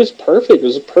 12. It was perfect. It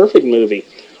was a perfect movie.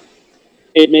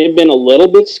 It may have been a little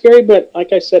bit scary, but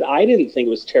like I said, I didn't think it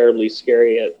was terribly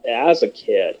scary as a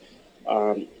kid.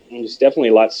 It was definitely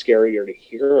a lot scarier to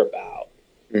hear about.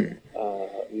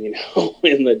 You know,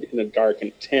 in the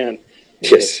darkened tent,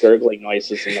 Yes. with gurgling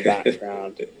noises in the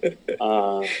background.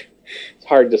 It's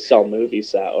hard to sell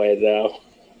movies that way, though.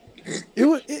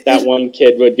 That one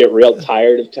kid would get real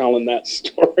tired of telling that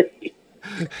story.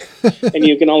 And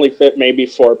you can only fit maybe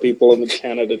 4 people in the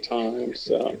tent at a time.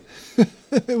 So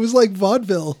It was like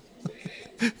vaudeville.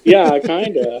 yeah,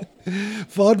 kind of.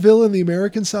 Vaudeville in the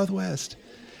American Southwest.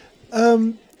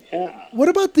 Yeah. What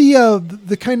about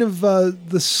the kind of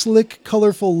the slick,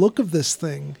 colorful look of this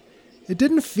thing? It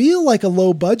didn't feel like a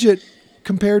low budget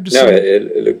compared to No,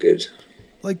 it looked good.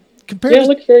 like compared Yeah, it to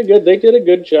looked very good. They did a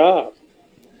good job.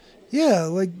 yeah,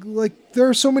 like there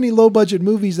are so many low budget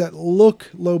movies that look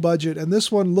low budget, and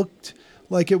this one looked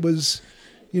like it was,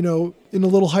 you know, in a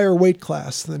little higher weight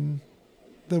class than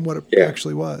what it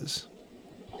actually was.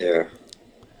 Yeah.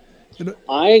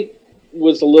 I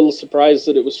was a little surprised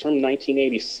that it was from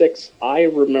 1986. I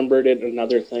remembered it.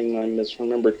 Another thing I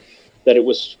misremembered, that it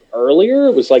was earlier.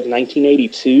 It was like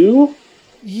 1982.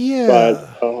 Yeah.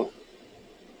 But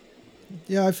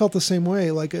yeah, I felt the same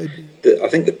way. Like I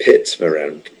think The Pit's from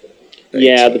around.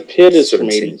 yeah, The Pit is from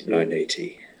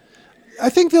 1980. I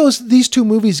think these two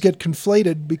movies get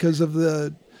conflated because of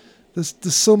the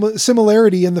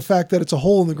similarity in the fact that it's a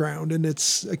hole in the ground and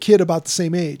it's a kid about the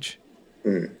same age.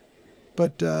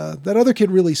 But that other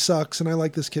kid really sucks, and I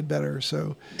like this kid better.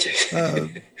 So,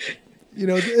 you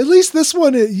know, at least this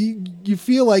one, you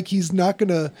feel like he's not going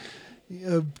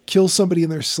to kill somebody in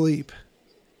their sleep.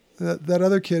 That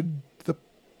other kid,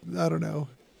 I don't know.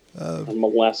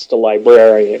 molest a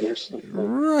librarian or something.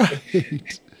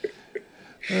 Right.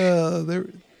 There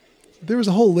was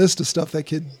a whole list of stuff that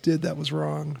kid did that was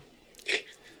wrong.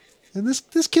 And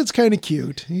this kid's kind of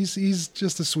cute. He's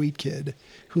just a sweet kid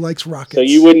who likes rockets. So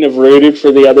you wouldn't have rooted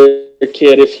for the other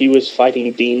kid if he was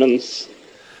fighting demons?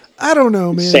 I don't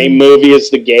know, man. Same movie as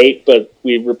The Gate, but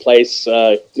we replace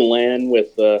Glenn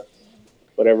with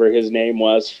whatever his name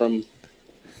was from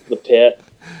The Pit.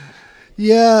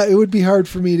 Yeah, it would be hard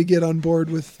for me to get on board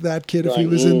with that kid if he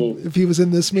was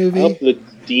in this I movie. hope the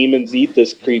demons eat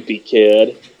this creepy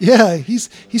kid. Yeah, he's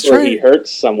or trying. he hurts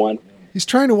someone. He's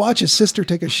trying to watch his sister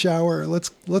take a shower.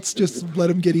 Let's just let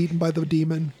him get eaten by the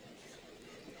demon.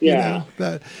 Yeah. You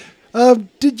know, that.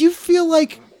 Did you feel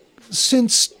like,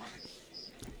 since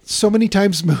so many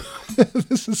times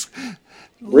this is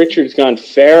Richard's gone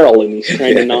feral and he's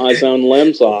trying to gnaw his own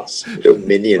limbs off. Little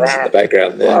minions in the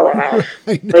background there. Are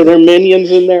there minions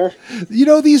in there? You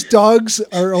know, these dogs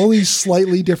are only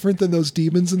slightly different than those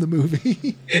demons in the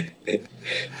movie.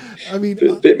 I mean,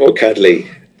 A bit more cuddly.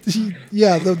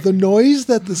 yeah, the noise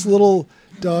that this little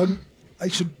dog, I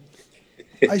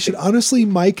should honestly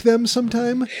mic them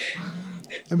sometime.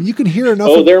 I mean, you can hear enough.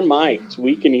 Oh, they're mic'd.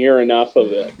 We can hear enough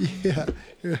of it. Yeah.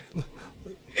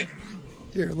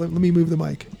 Here, let me move the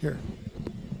mic. Here.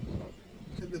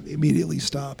 And then they immediately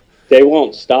stop. They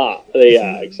won't stop.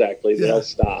 Yeah, exactly. They'll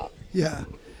stop. Yeah.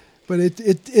 But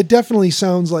it definitely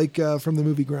sounds like from the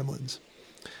movie Gremlins.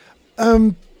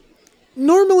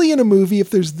 Normally in a movie, if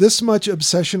there's this much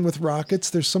obsession with rockets,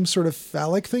 there's some sort of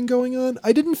phallic thing going on.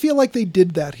 I didn't feel like they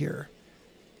did that here.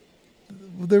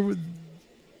 Do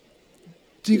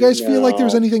you guys feel like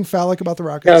there's anything phallic about the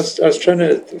rockets? I was trying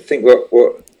to think what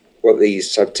the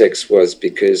subtext was,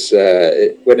 because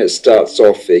when it starts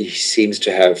off, he seems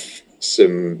to have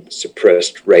some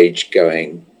suppressed rage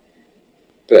going,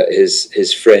 but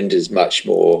his friend is much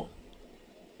more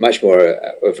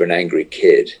of an angry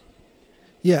kid.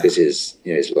 Yeah, because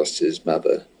he's lost his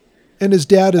mother, and his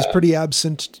dad is pretty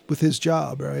absent with his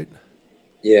job, right?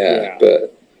 Yeah.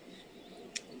 But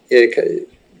it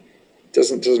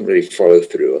doesn't really follow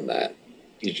through on that.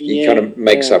 He kind of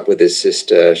makes up with his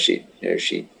sister.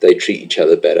 They treat each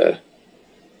other better.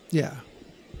 Yeah.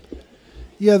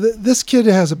 Yeah, this kid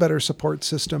has a better support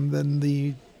system than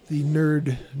the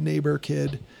nerd neighbor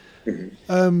kid.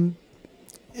 Mm-hmm.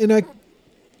 And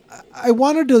I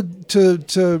wanted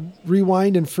to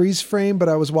rewind and freeze frame, but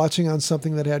I was watching on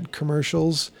something that had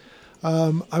commercials.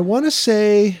 I want to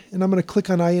say, and I'm going to click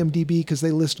on IMDb because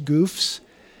they list goofs.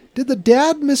 Did the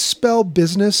dad misspell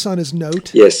business on his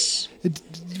note? Yes. It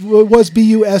was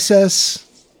BUSS,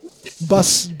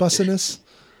 bussiness.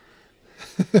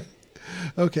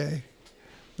 Okay.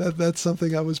 That's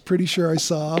something I was pretty sure I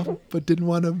saw, but didn't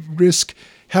want to risk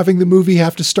having the movie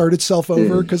have to start itself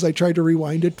over because I tried to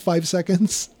rewind it 5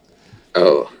 seconds.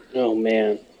 Oh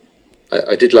man.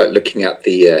 I did like looking at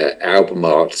the album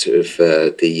art of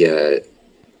the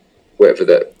whatever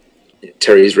that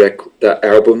Terry's that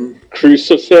album,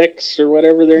 Crucifix or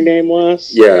whatever their name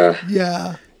was. Yeah,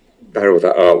 Yeah. had all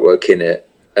that artwork in it.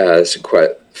 Some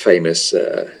quite famous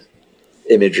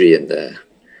imagery in there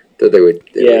that they were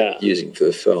using for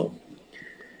the film.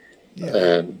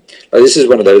 Yeah. This is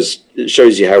one of those. It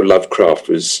shows you how Lovecraft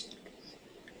was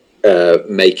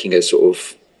making a sort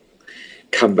of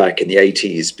comeback in the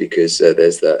 80s, because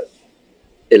there's that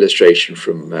illustration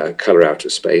from Color Out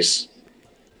of Space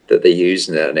that they use,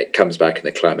 and it comes back in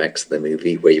the climax of the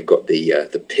movie where you've got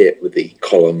the pit with the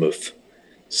column of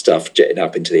stuff jetting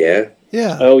up into the air.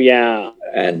 Yeah. Oh yeah.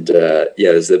 And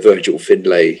there's the Virgil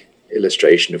Finlay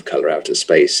illustration of Color Out of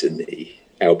Space in the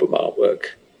album artwork.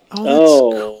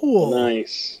 Oh, that's cool.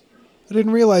 Nice. I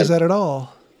didn't realize that at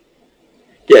all.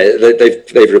 Yeah,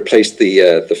 they've replaced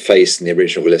the face in the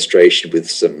original illustration with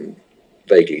some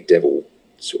vaguely devil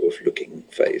sort of looking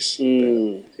face.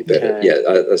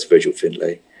 That's Virgil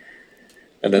Finlay.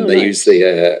 And then they use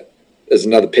there's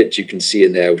another picture you can see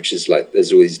in there, which is like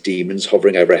there's all these demons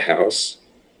hovering over a house.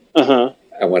 Uh-huh.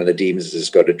 And one of the demons has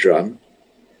got a drum.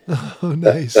 Oh,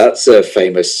 nice. That's a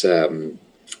famous.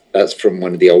 That's from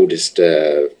one of the oldest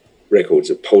records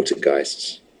of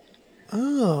Poltergeists.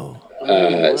 Oh.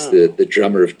 It's the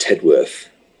drummer of Tedworth.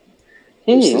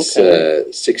 It's this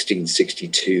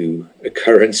 1662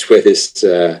 occurrence where this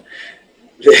there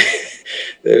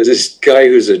was this guy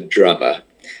who's a drummer,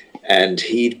 and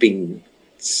he'd been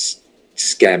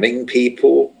scamming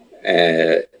people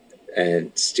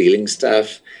and stealing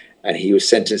stuff, and he was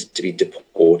sentenced to be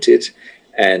deported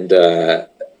and to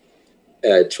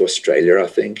Australia, I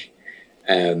think,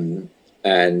 and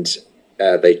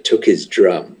they took his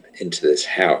drum into this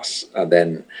house, and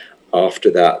then after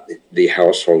that the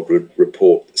household would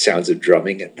report sounds of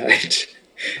drumming at night.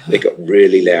 They got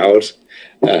really loud.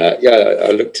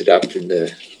 I looked it up in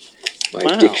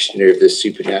my dictionary of the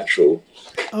supernatural.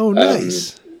 Oh,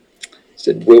 nice. It's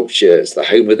in Wiltshire. It's the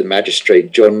home of the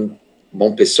magistrate John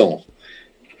Mompesson.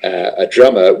 A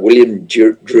drummer, William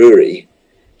Drury,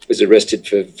 was arrested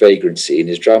for vagrancy, and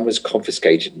his drum was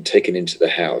confiscated and taken into the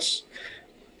house.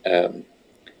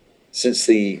 Since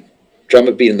the drum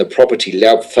had been in the property,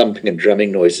 loud thumping and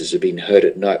drumming noises had been heard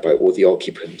at night by all the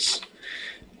occupants.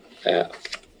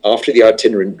 After the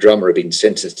itinerant drummer had been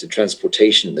sentenced to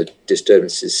transportation, the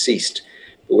disturbances ceased.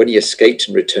 But when he escaped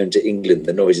and returned to England,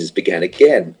 the noises began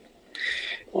again.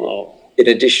 Oh. In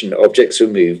addition, objects were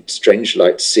moved, strange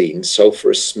lights seen,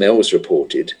 sulphurous smells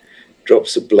reported,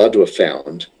 drops of blood were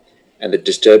found, and the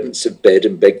disturbance of bed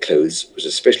and bedclothes was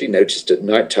especially noticed at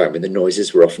night time, when the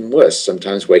noises were often worse,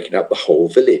 sometimes waking up the whole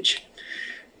village.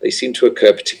 They seem to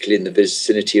occur particularly in the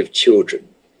vicinity of children.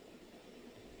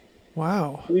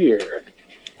 Wow. Weird.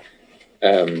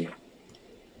 That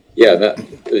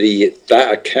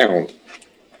account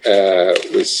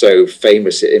was so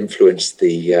famous it influenced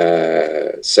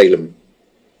the Salem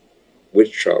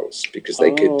witch trials, because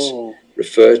they could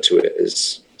refer to it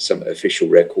as some official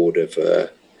record of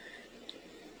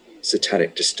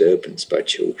satanic disturbance by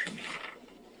children.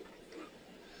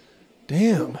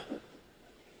 Damn.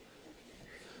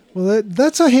 Well,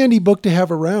 that's a handy book to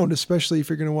have around, especially if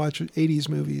you're going to watch 80s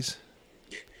movies.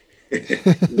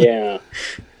 Yeah.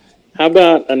 How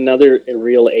about another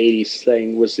real 80s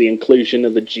thing was the inclusion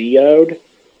of the geode?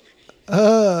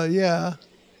 Yeah.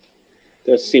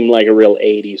 That seemed like a real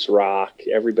 80s rock.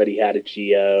 Everybody had a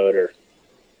geode, or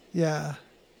Yeah.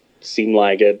 seemed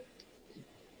like it.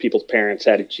 People's parents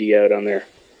had a geode on their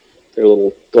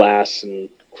little glass and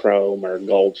chrome or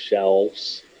gold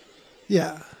shelves.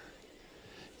 Yeah.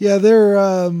 Yeah, there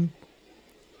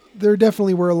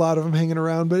definitely were a lot of them hanging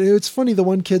around, but it's funny, the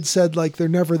one kid said like they're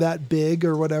never that big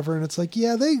or whatever, and it's like,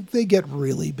 yeah, they get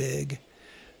really big.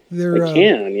 They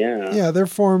can, yeah. Yeah, they're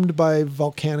formed by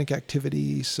volcanic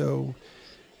activity, so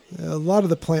a lot of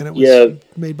the planet was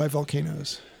made by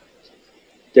volcanoes.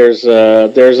 There's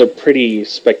a pretty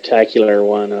spectacular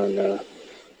one on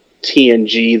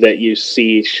TNG that you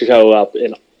see show up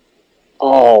in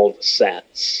all the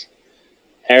sets.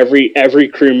 Every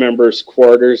crew member's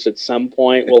quarters at some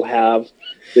point will have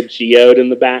the geode in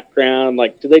the background.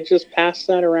 Like, do they just pass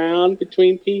that around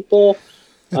between people?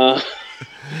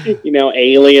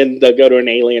 Alien. They'll go to an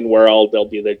alien world.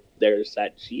 There's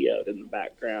that geode in the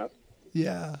background.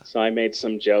 Yeah. So I made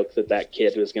some joke that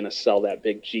kid was going to sell that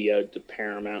big geode to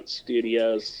Paramount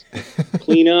Studios.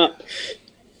 Clean up.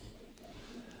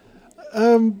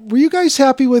 Were you guys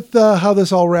happy with how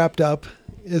this all wrapped up,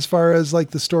 as far as like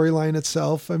the storyline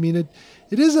itself? I mean,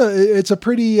 it's a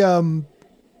pretty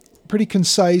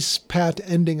concise, pat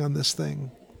ending on this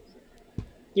thing.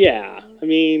 Yeah, I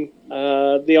mean,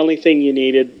 The only thing you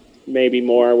needed maybe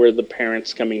more were the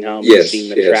parents coming home and Yes, seeing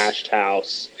the yes. trashed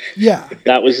house. Yeah.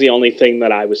 That was the only thing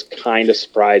that I was kind of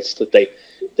surprised that they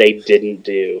didn't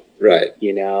do. Right.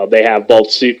 You know, they have both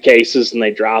suitcases and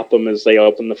they drop them as they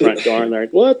open the front door and they're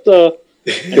like, what the?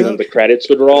 And then the credits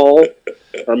would roll.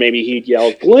 Or maybe he'd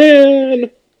yell, Glenn!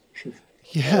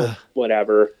 Yeah.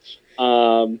 Whatever.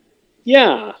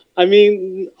 Yeah. I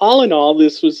mean, all in all,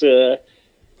 this was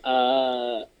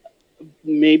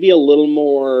maybe a little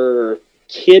more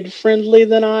kid-friendly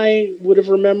than I would have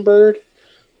remembered.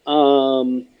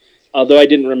 Although I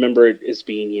didn't remember it as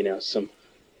being, you know, some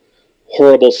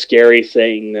horrible, scary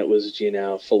thing that was, you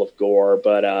know, full of gore.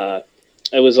 But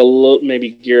it was a little, maybe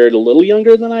geared a little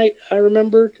younger than I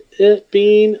remembered it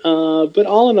being. But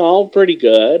all in all, pretty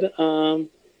good.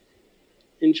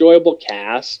 Enjoyable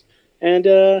cast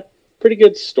and pretty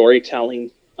good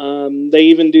storytelling. They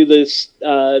even do this.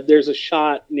 There's a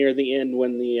shot near the end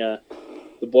when the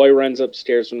boy runs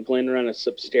upstairs, when Glenn runs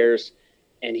upstairs,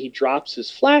 and he drops his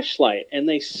flashlight, and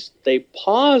they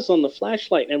pause on the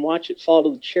flashlight and watch it fall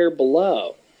to the chair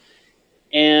below.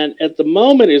 And at the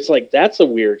moment, it's like, that's a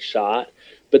weird shot.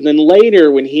 But then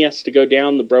later, when he has to go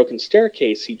down the broken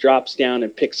staircase, he drops down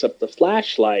and picks up the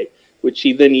flashlight, which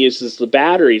he then uses the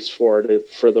batteries for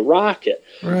the rocket.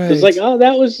 Right. It's like, oh,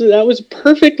 that was a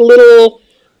perfect little,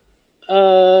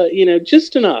 you know,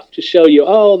 just enough to show you,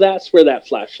 oh, that's where that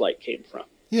flashlight came from.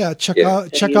 Yeah. Yeah.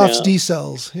 Chekhov's know. D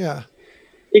cells. Yeah.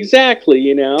 Exactly,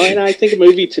 you know, and I think a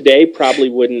movie today probably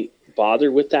wouldn't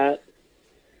bother with that.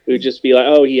 It would just be like,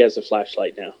 oh, he has a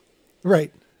flashlight now.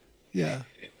 Right. Yeah.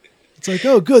 It's like,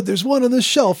 oh, good. There's one on this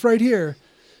shelf right here.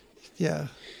 Yeah.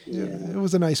 It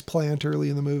was a nice plant early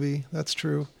in the movie. That's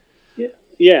true.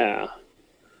 Yeah.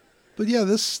 But yeah,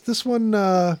 this one,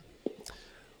 God,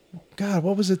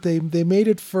 what was it? They made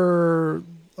it for,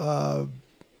 what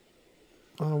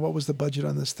was the budget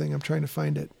on this thing? I'm trying to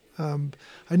find it.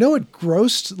 I know it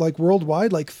grossed like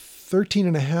worldwide, like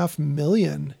 $13.5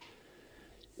 million.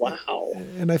 Wow.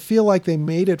 And I feel like they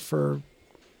made it for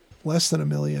less than $1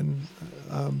 million.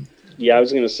 Yeah, I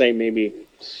was going to say maybe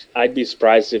I'd be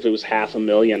surprised if it was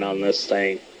 $500,000 on this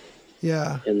thing.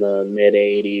 Yeah. In the mid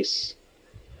 80s.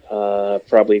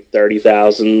 Probably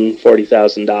 $30,000,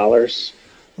 $40,000.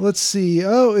 Let's see.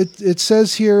 Oh, it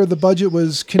says here the budget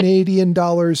was Canadian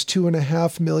dollars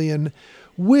 $2.5 million,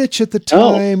 which at the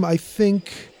time I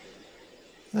think,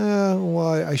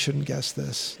 well, I shouldn't guess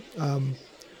this,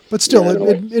 but still,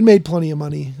 it made plenty of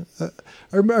money.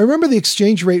 I remember the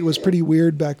exchange rate was pretty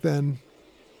weird back then.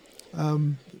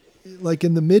 Like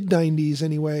in the mid 90s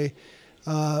anyway,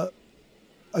 a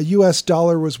US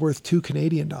dollar was worth 2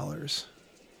 Canadian dollars.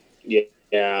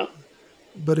 Yeah.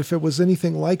 But if it was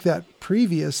anything like that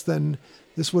previous, then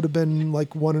this would have been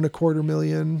like $1.25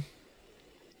 million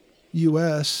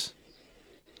US.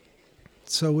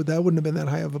 So that wouldn't have been that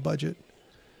high of a budget.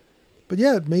 But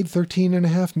yeah, it made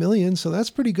 $13.5 million, so that's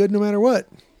pretty good no matter what.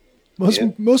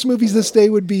 Most movies this day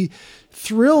would be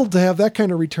thrilled to have that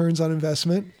kind of returns on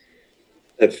investment.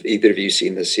 Have either of you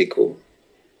seen the sequel?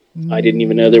 I didn't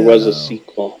even know there was a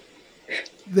sequel.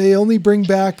 They only bring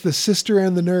back the sister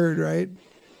and the nerd, right?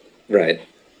 Right.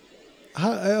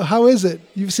 How is it?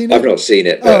 You've seen it? I've not seen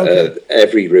it, but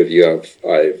every review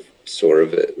I saw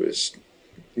of it was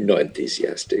not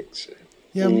enthusiastic. So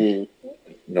Yeah.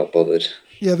 Not bothered.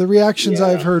 Yeah, the reactions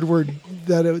I've heard were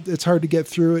that it's hard to get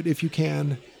through it if you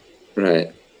can.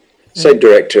 Right. Same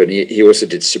director, and he also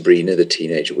did Sabrina the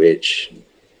Teenage Witch.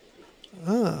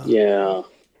 Ah. Yeah.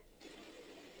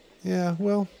 Yeah,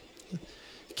 well,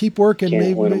 keep working.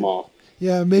 Can't win them all.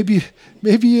 Yeah, maybe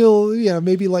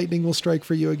lightning will strike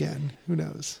for you again. Who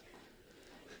knows?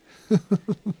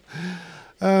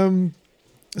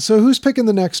 So who's picking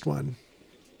the next one?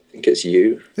 I think it's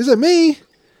you. Is it me?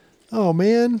 Oh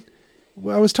man.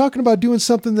 Well, I was talking about doing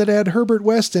something that had Herbert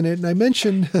West in it, and I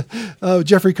mentioned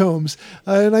Jeffrey Combs,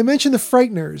 and I mentioned The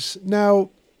Frighteners. Now,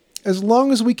 as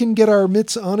long as we can get our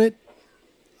mitts on it,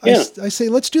 I say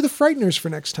let's do The Frighteners for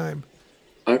next time.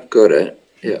 I've got it.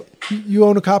 Yeah. You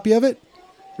own a copy of it?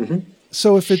 Mm-hmm.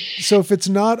 So if it's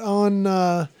not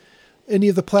on any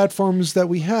of the platforms that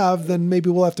we have, then maybe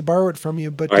we'll have to borrow it from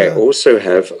you. But I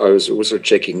was also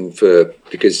checking for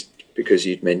because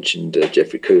you'd mentioned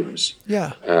Jeffrey Combs.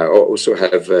 Yeah. I also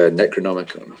have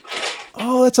Necronomicon.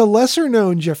 Oh, that's a lesser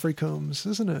known Jeffrey Combs,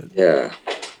 isn't it? Yeah,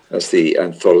 that's the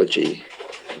anthology.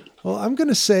 Well, I'm going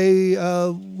to say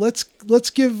let's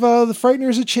give The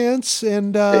Frighteners a chance,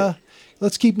 and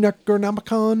let's keep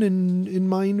Necronomicon in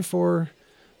mind for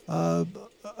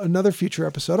another future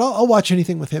episode. I'll watch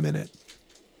anything with him in it.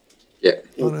 Yeah.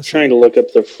 I'm trying to look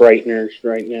up The Frighteners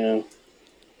right now.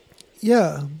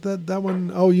 Yeah, that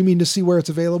one. Oh, you mean to see where it's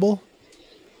available?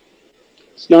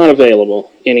 It's not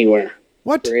available anywhere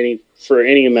What? for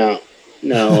any amount.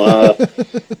 No,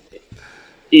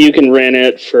 you can rent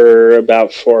it for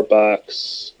about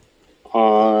 $4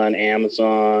 on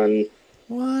Amazon,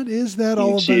 What is that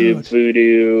all YouTube, about?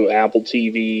 Vudu, Apple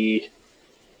TV,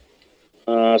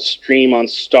 stream on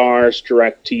Stars,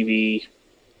 DirecTV.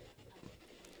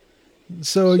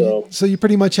 So you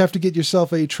pretty much have to get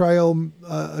yourself a trial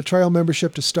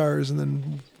membership to Stars and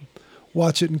then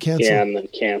watch it and cancel. Yeah, and then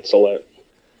cancel it,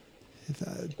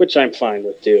 which I'm fine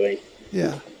with doing.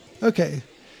 Yeah. Okay.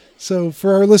 So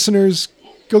for our listeners,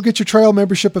 go get your trial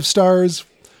membership of Stars,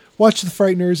 watch The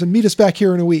Frighteners, and meet us back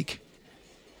here in a week.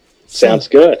 Sounds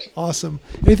good. Awesome.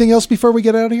 Anything else before we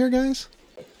get out of here, guys?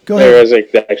 Go ahead. There is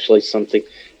actually something.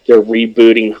 They're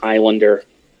rebooting Highlander.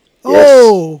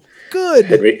 Oh, good.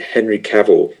 Henry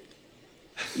Cavill.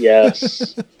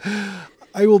 Yes.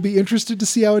 I will be interested to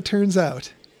see how it turns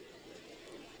out.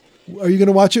 Are you going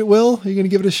to watch it, Will? Are you going to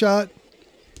give it a shot?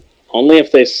 Only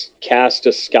if they cast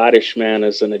a Scottish man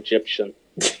as an Egyptian.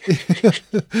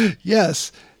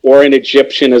 Yes. Or an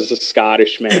Egyptian as a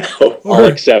Scottish man. I'll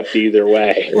accept either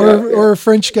way. Or a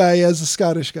French guy as a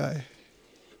Scottish guy.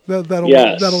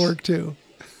 That'll work too.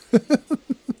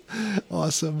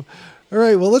 Awesome. All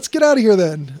right, well, let's get out of here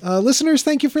then. Listeners,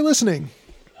 thank you for listening.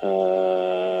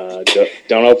 Don't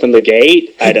open the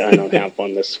gate. I don't have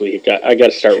one this week. I got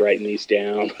to start writing these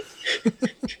down.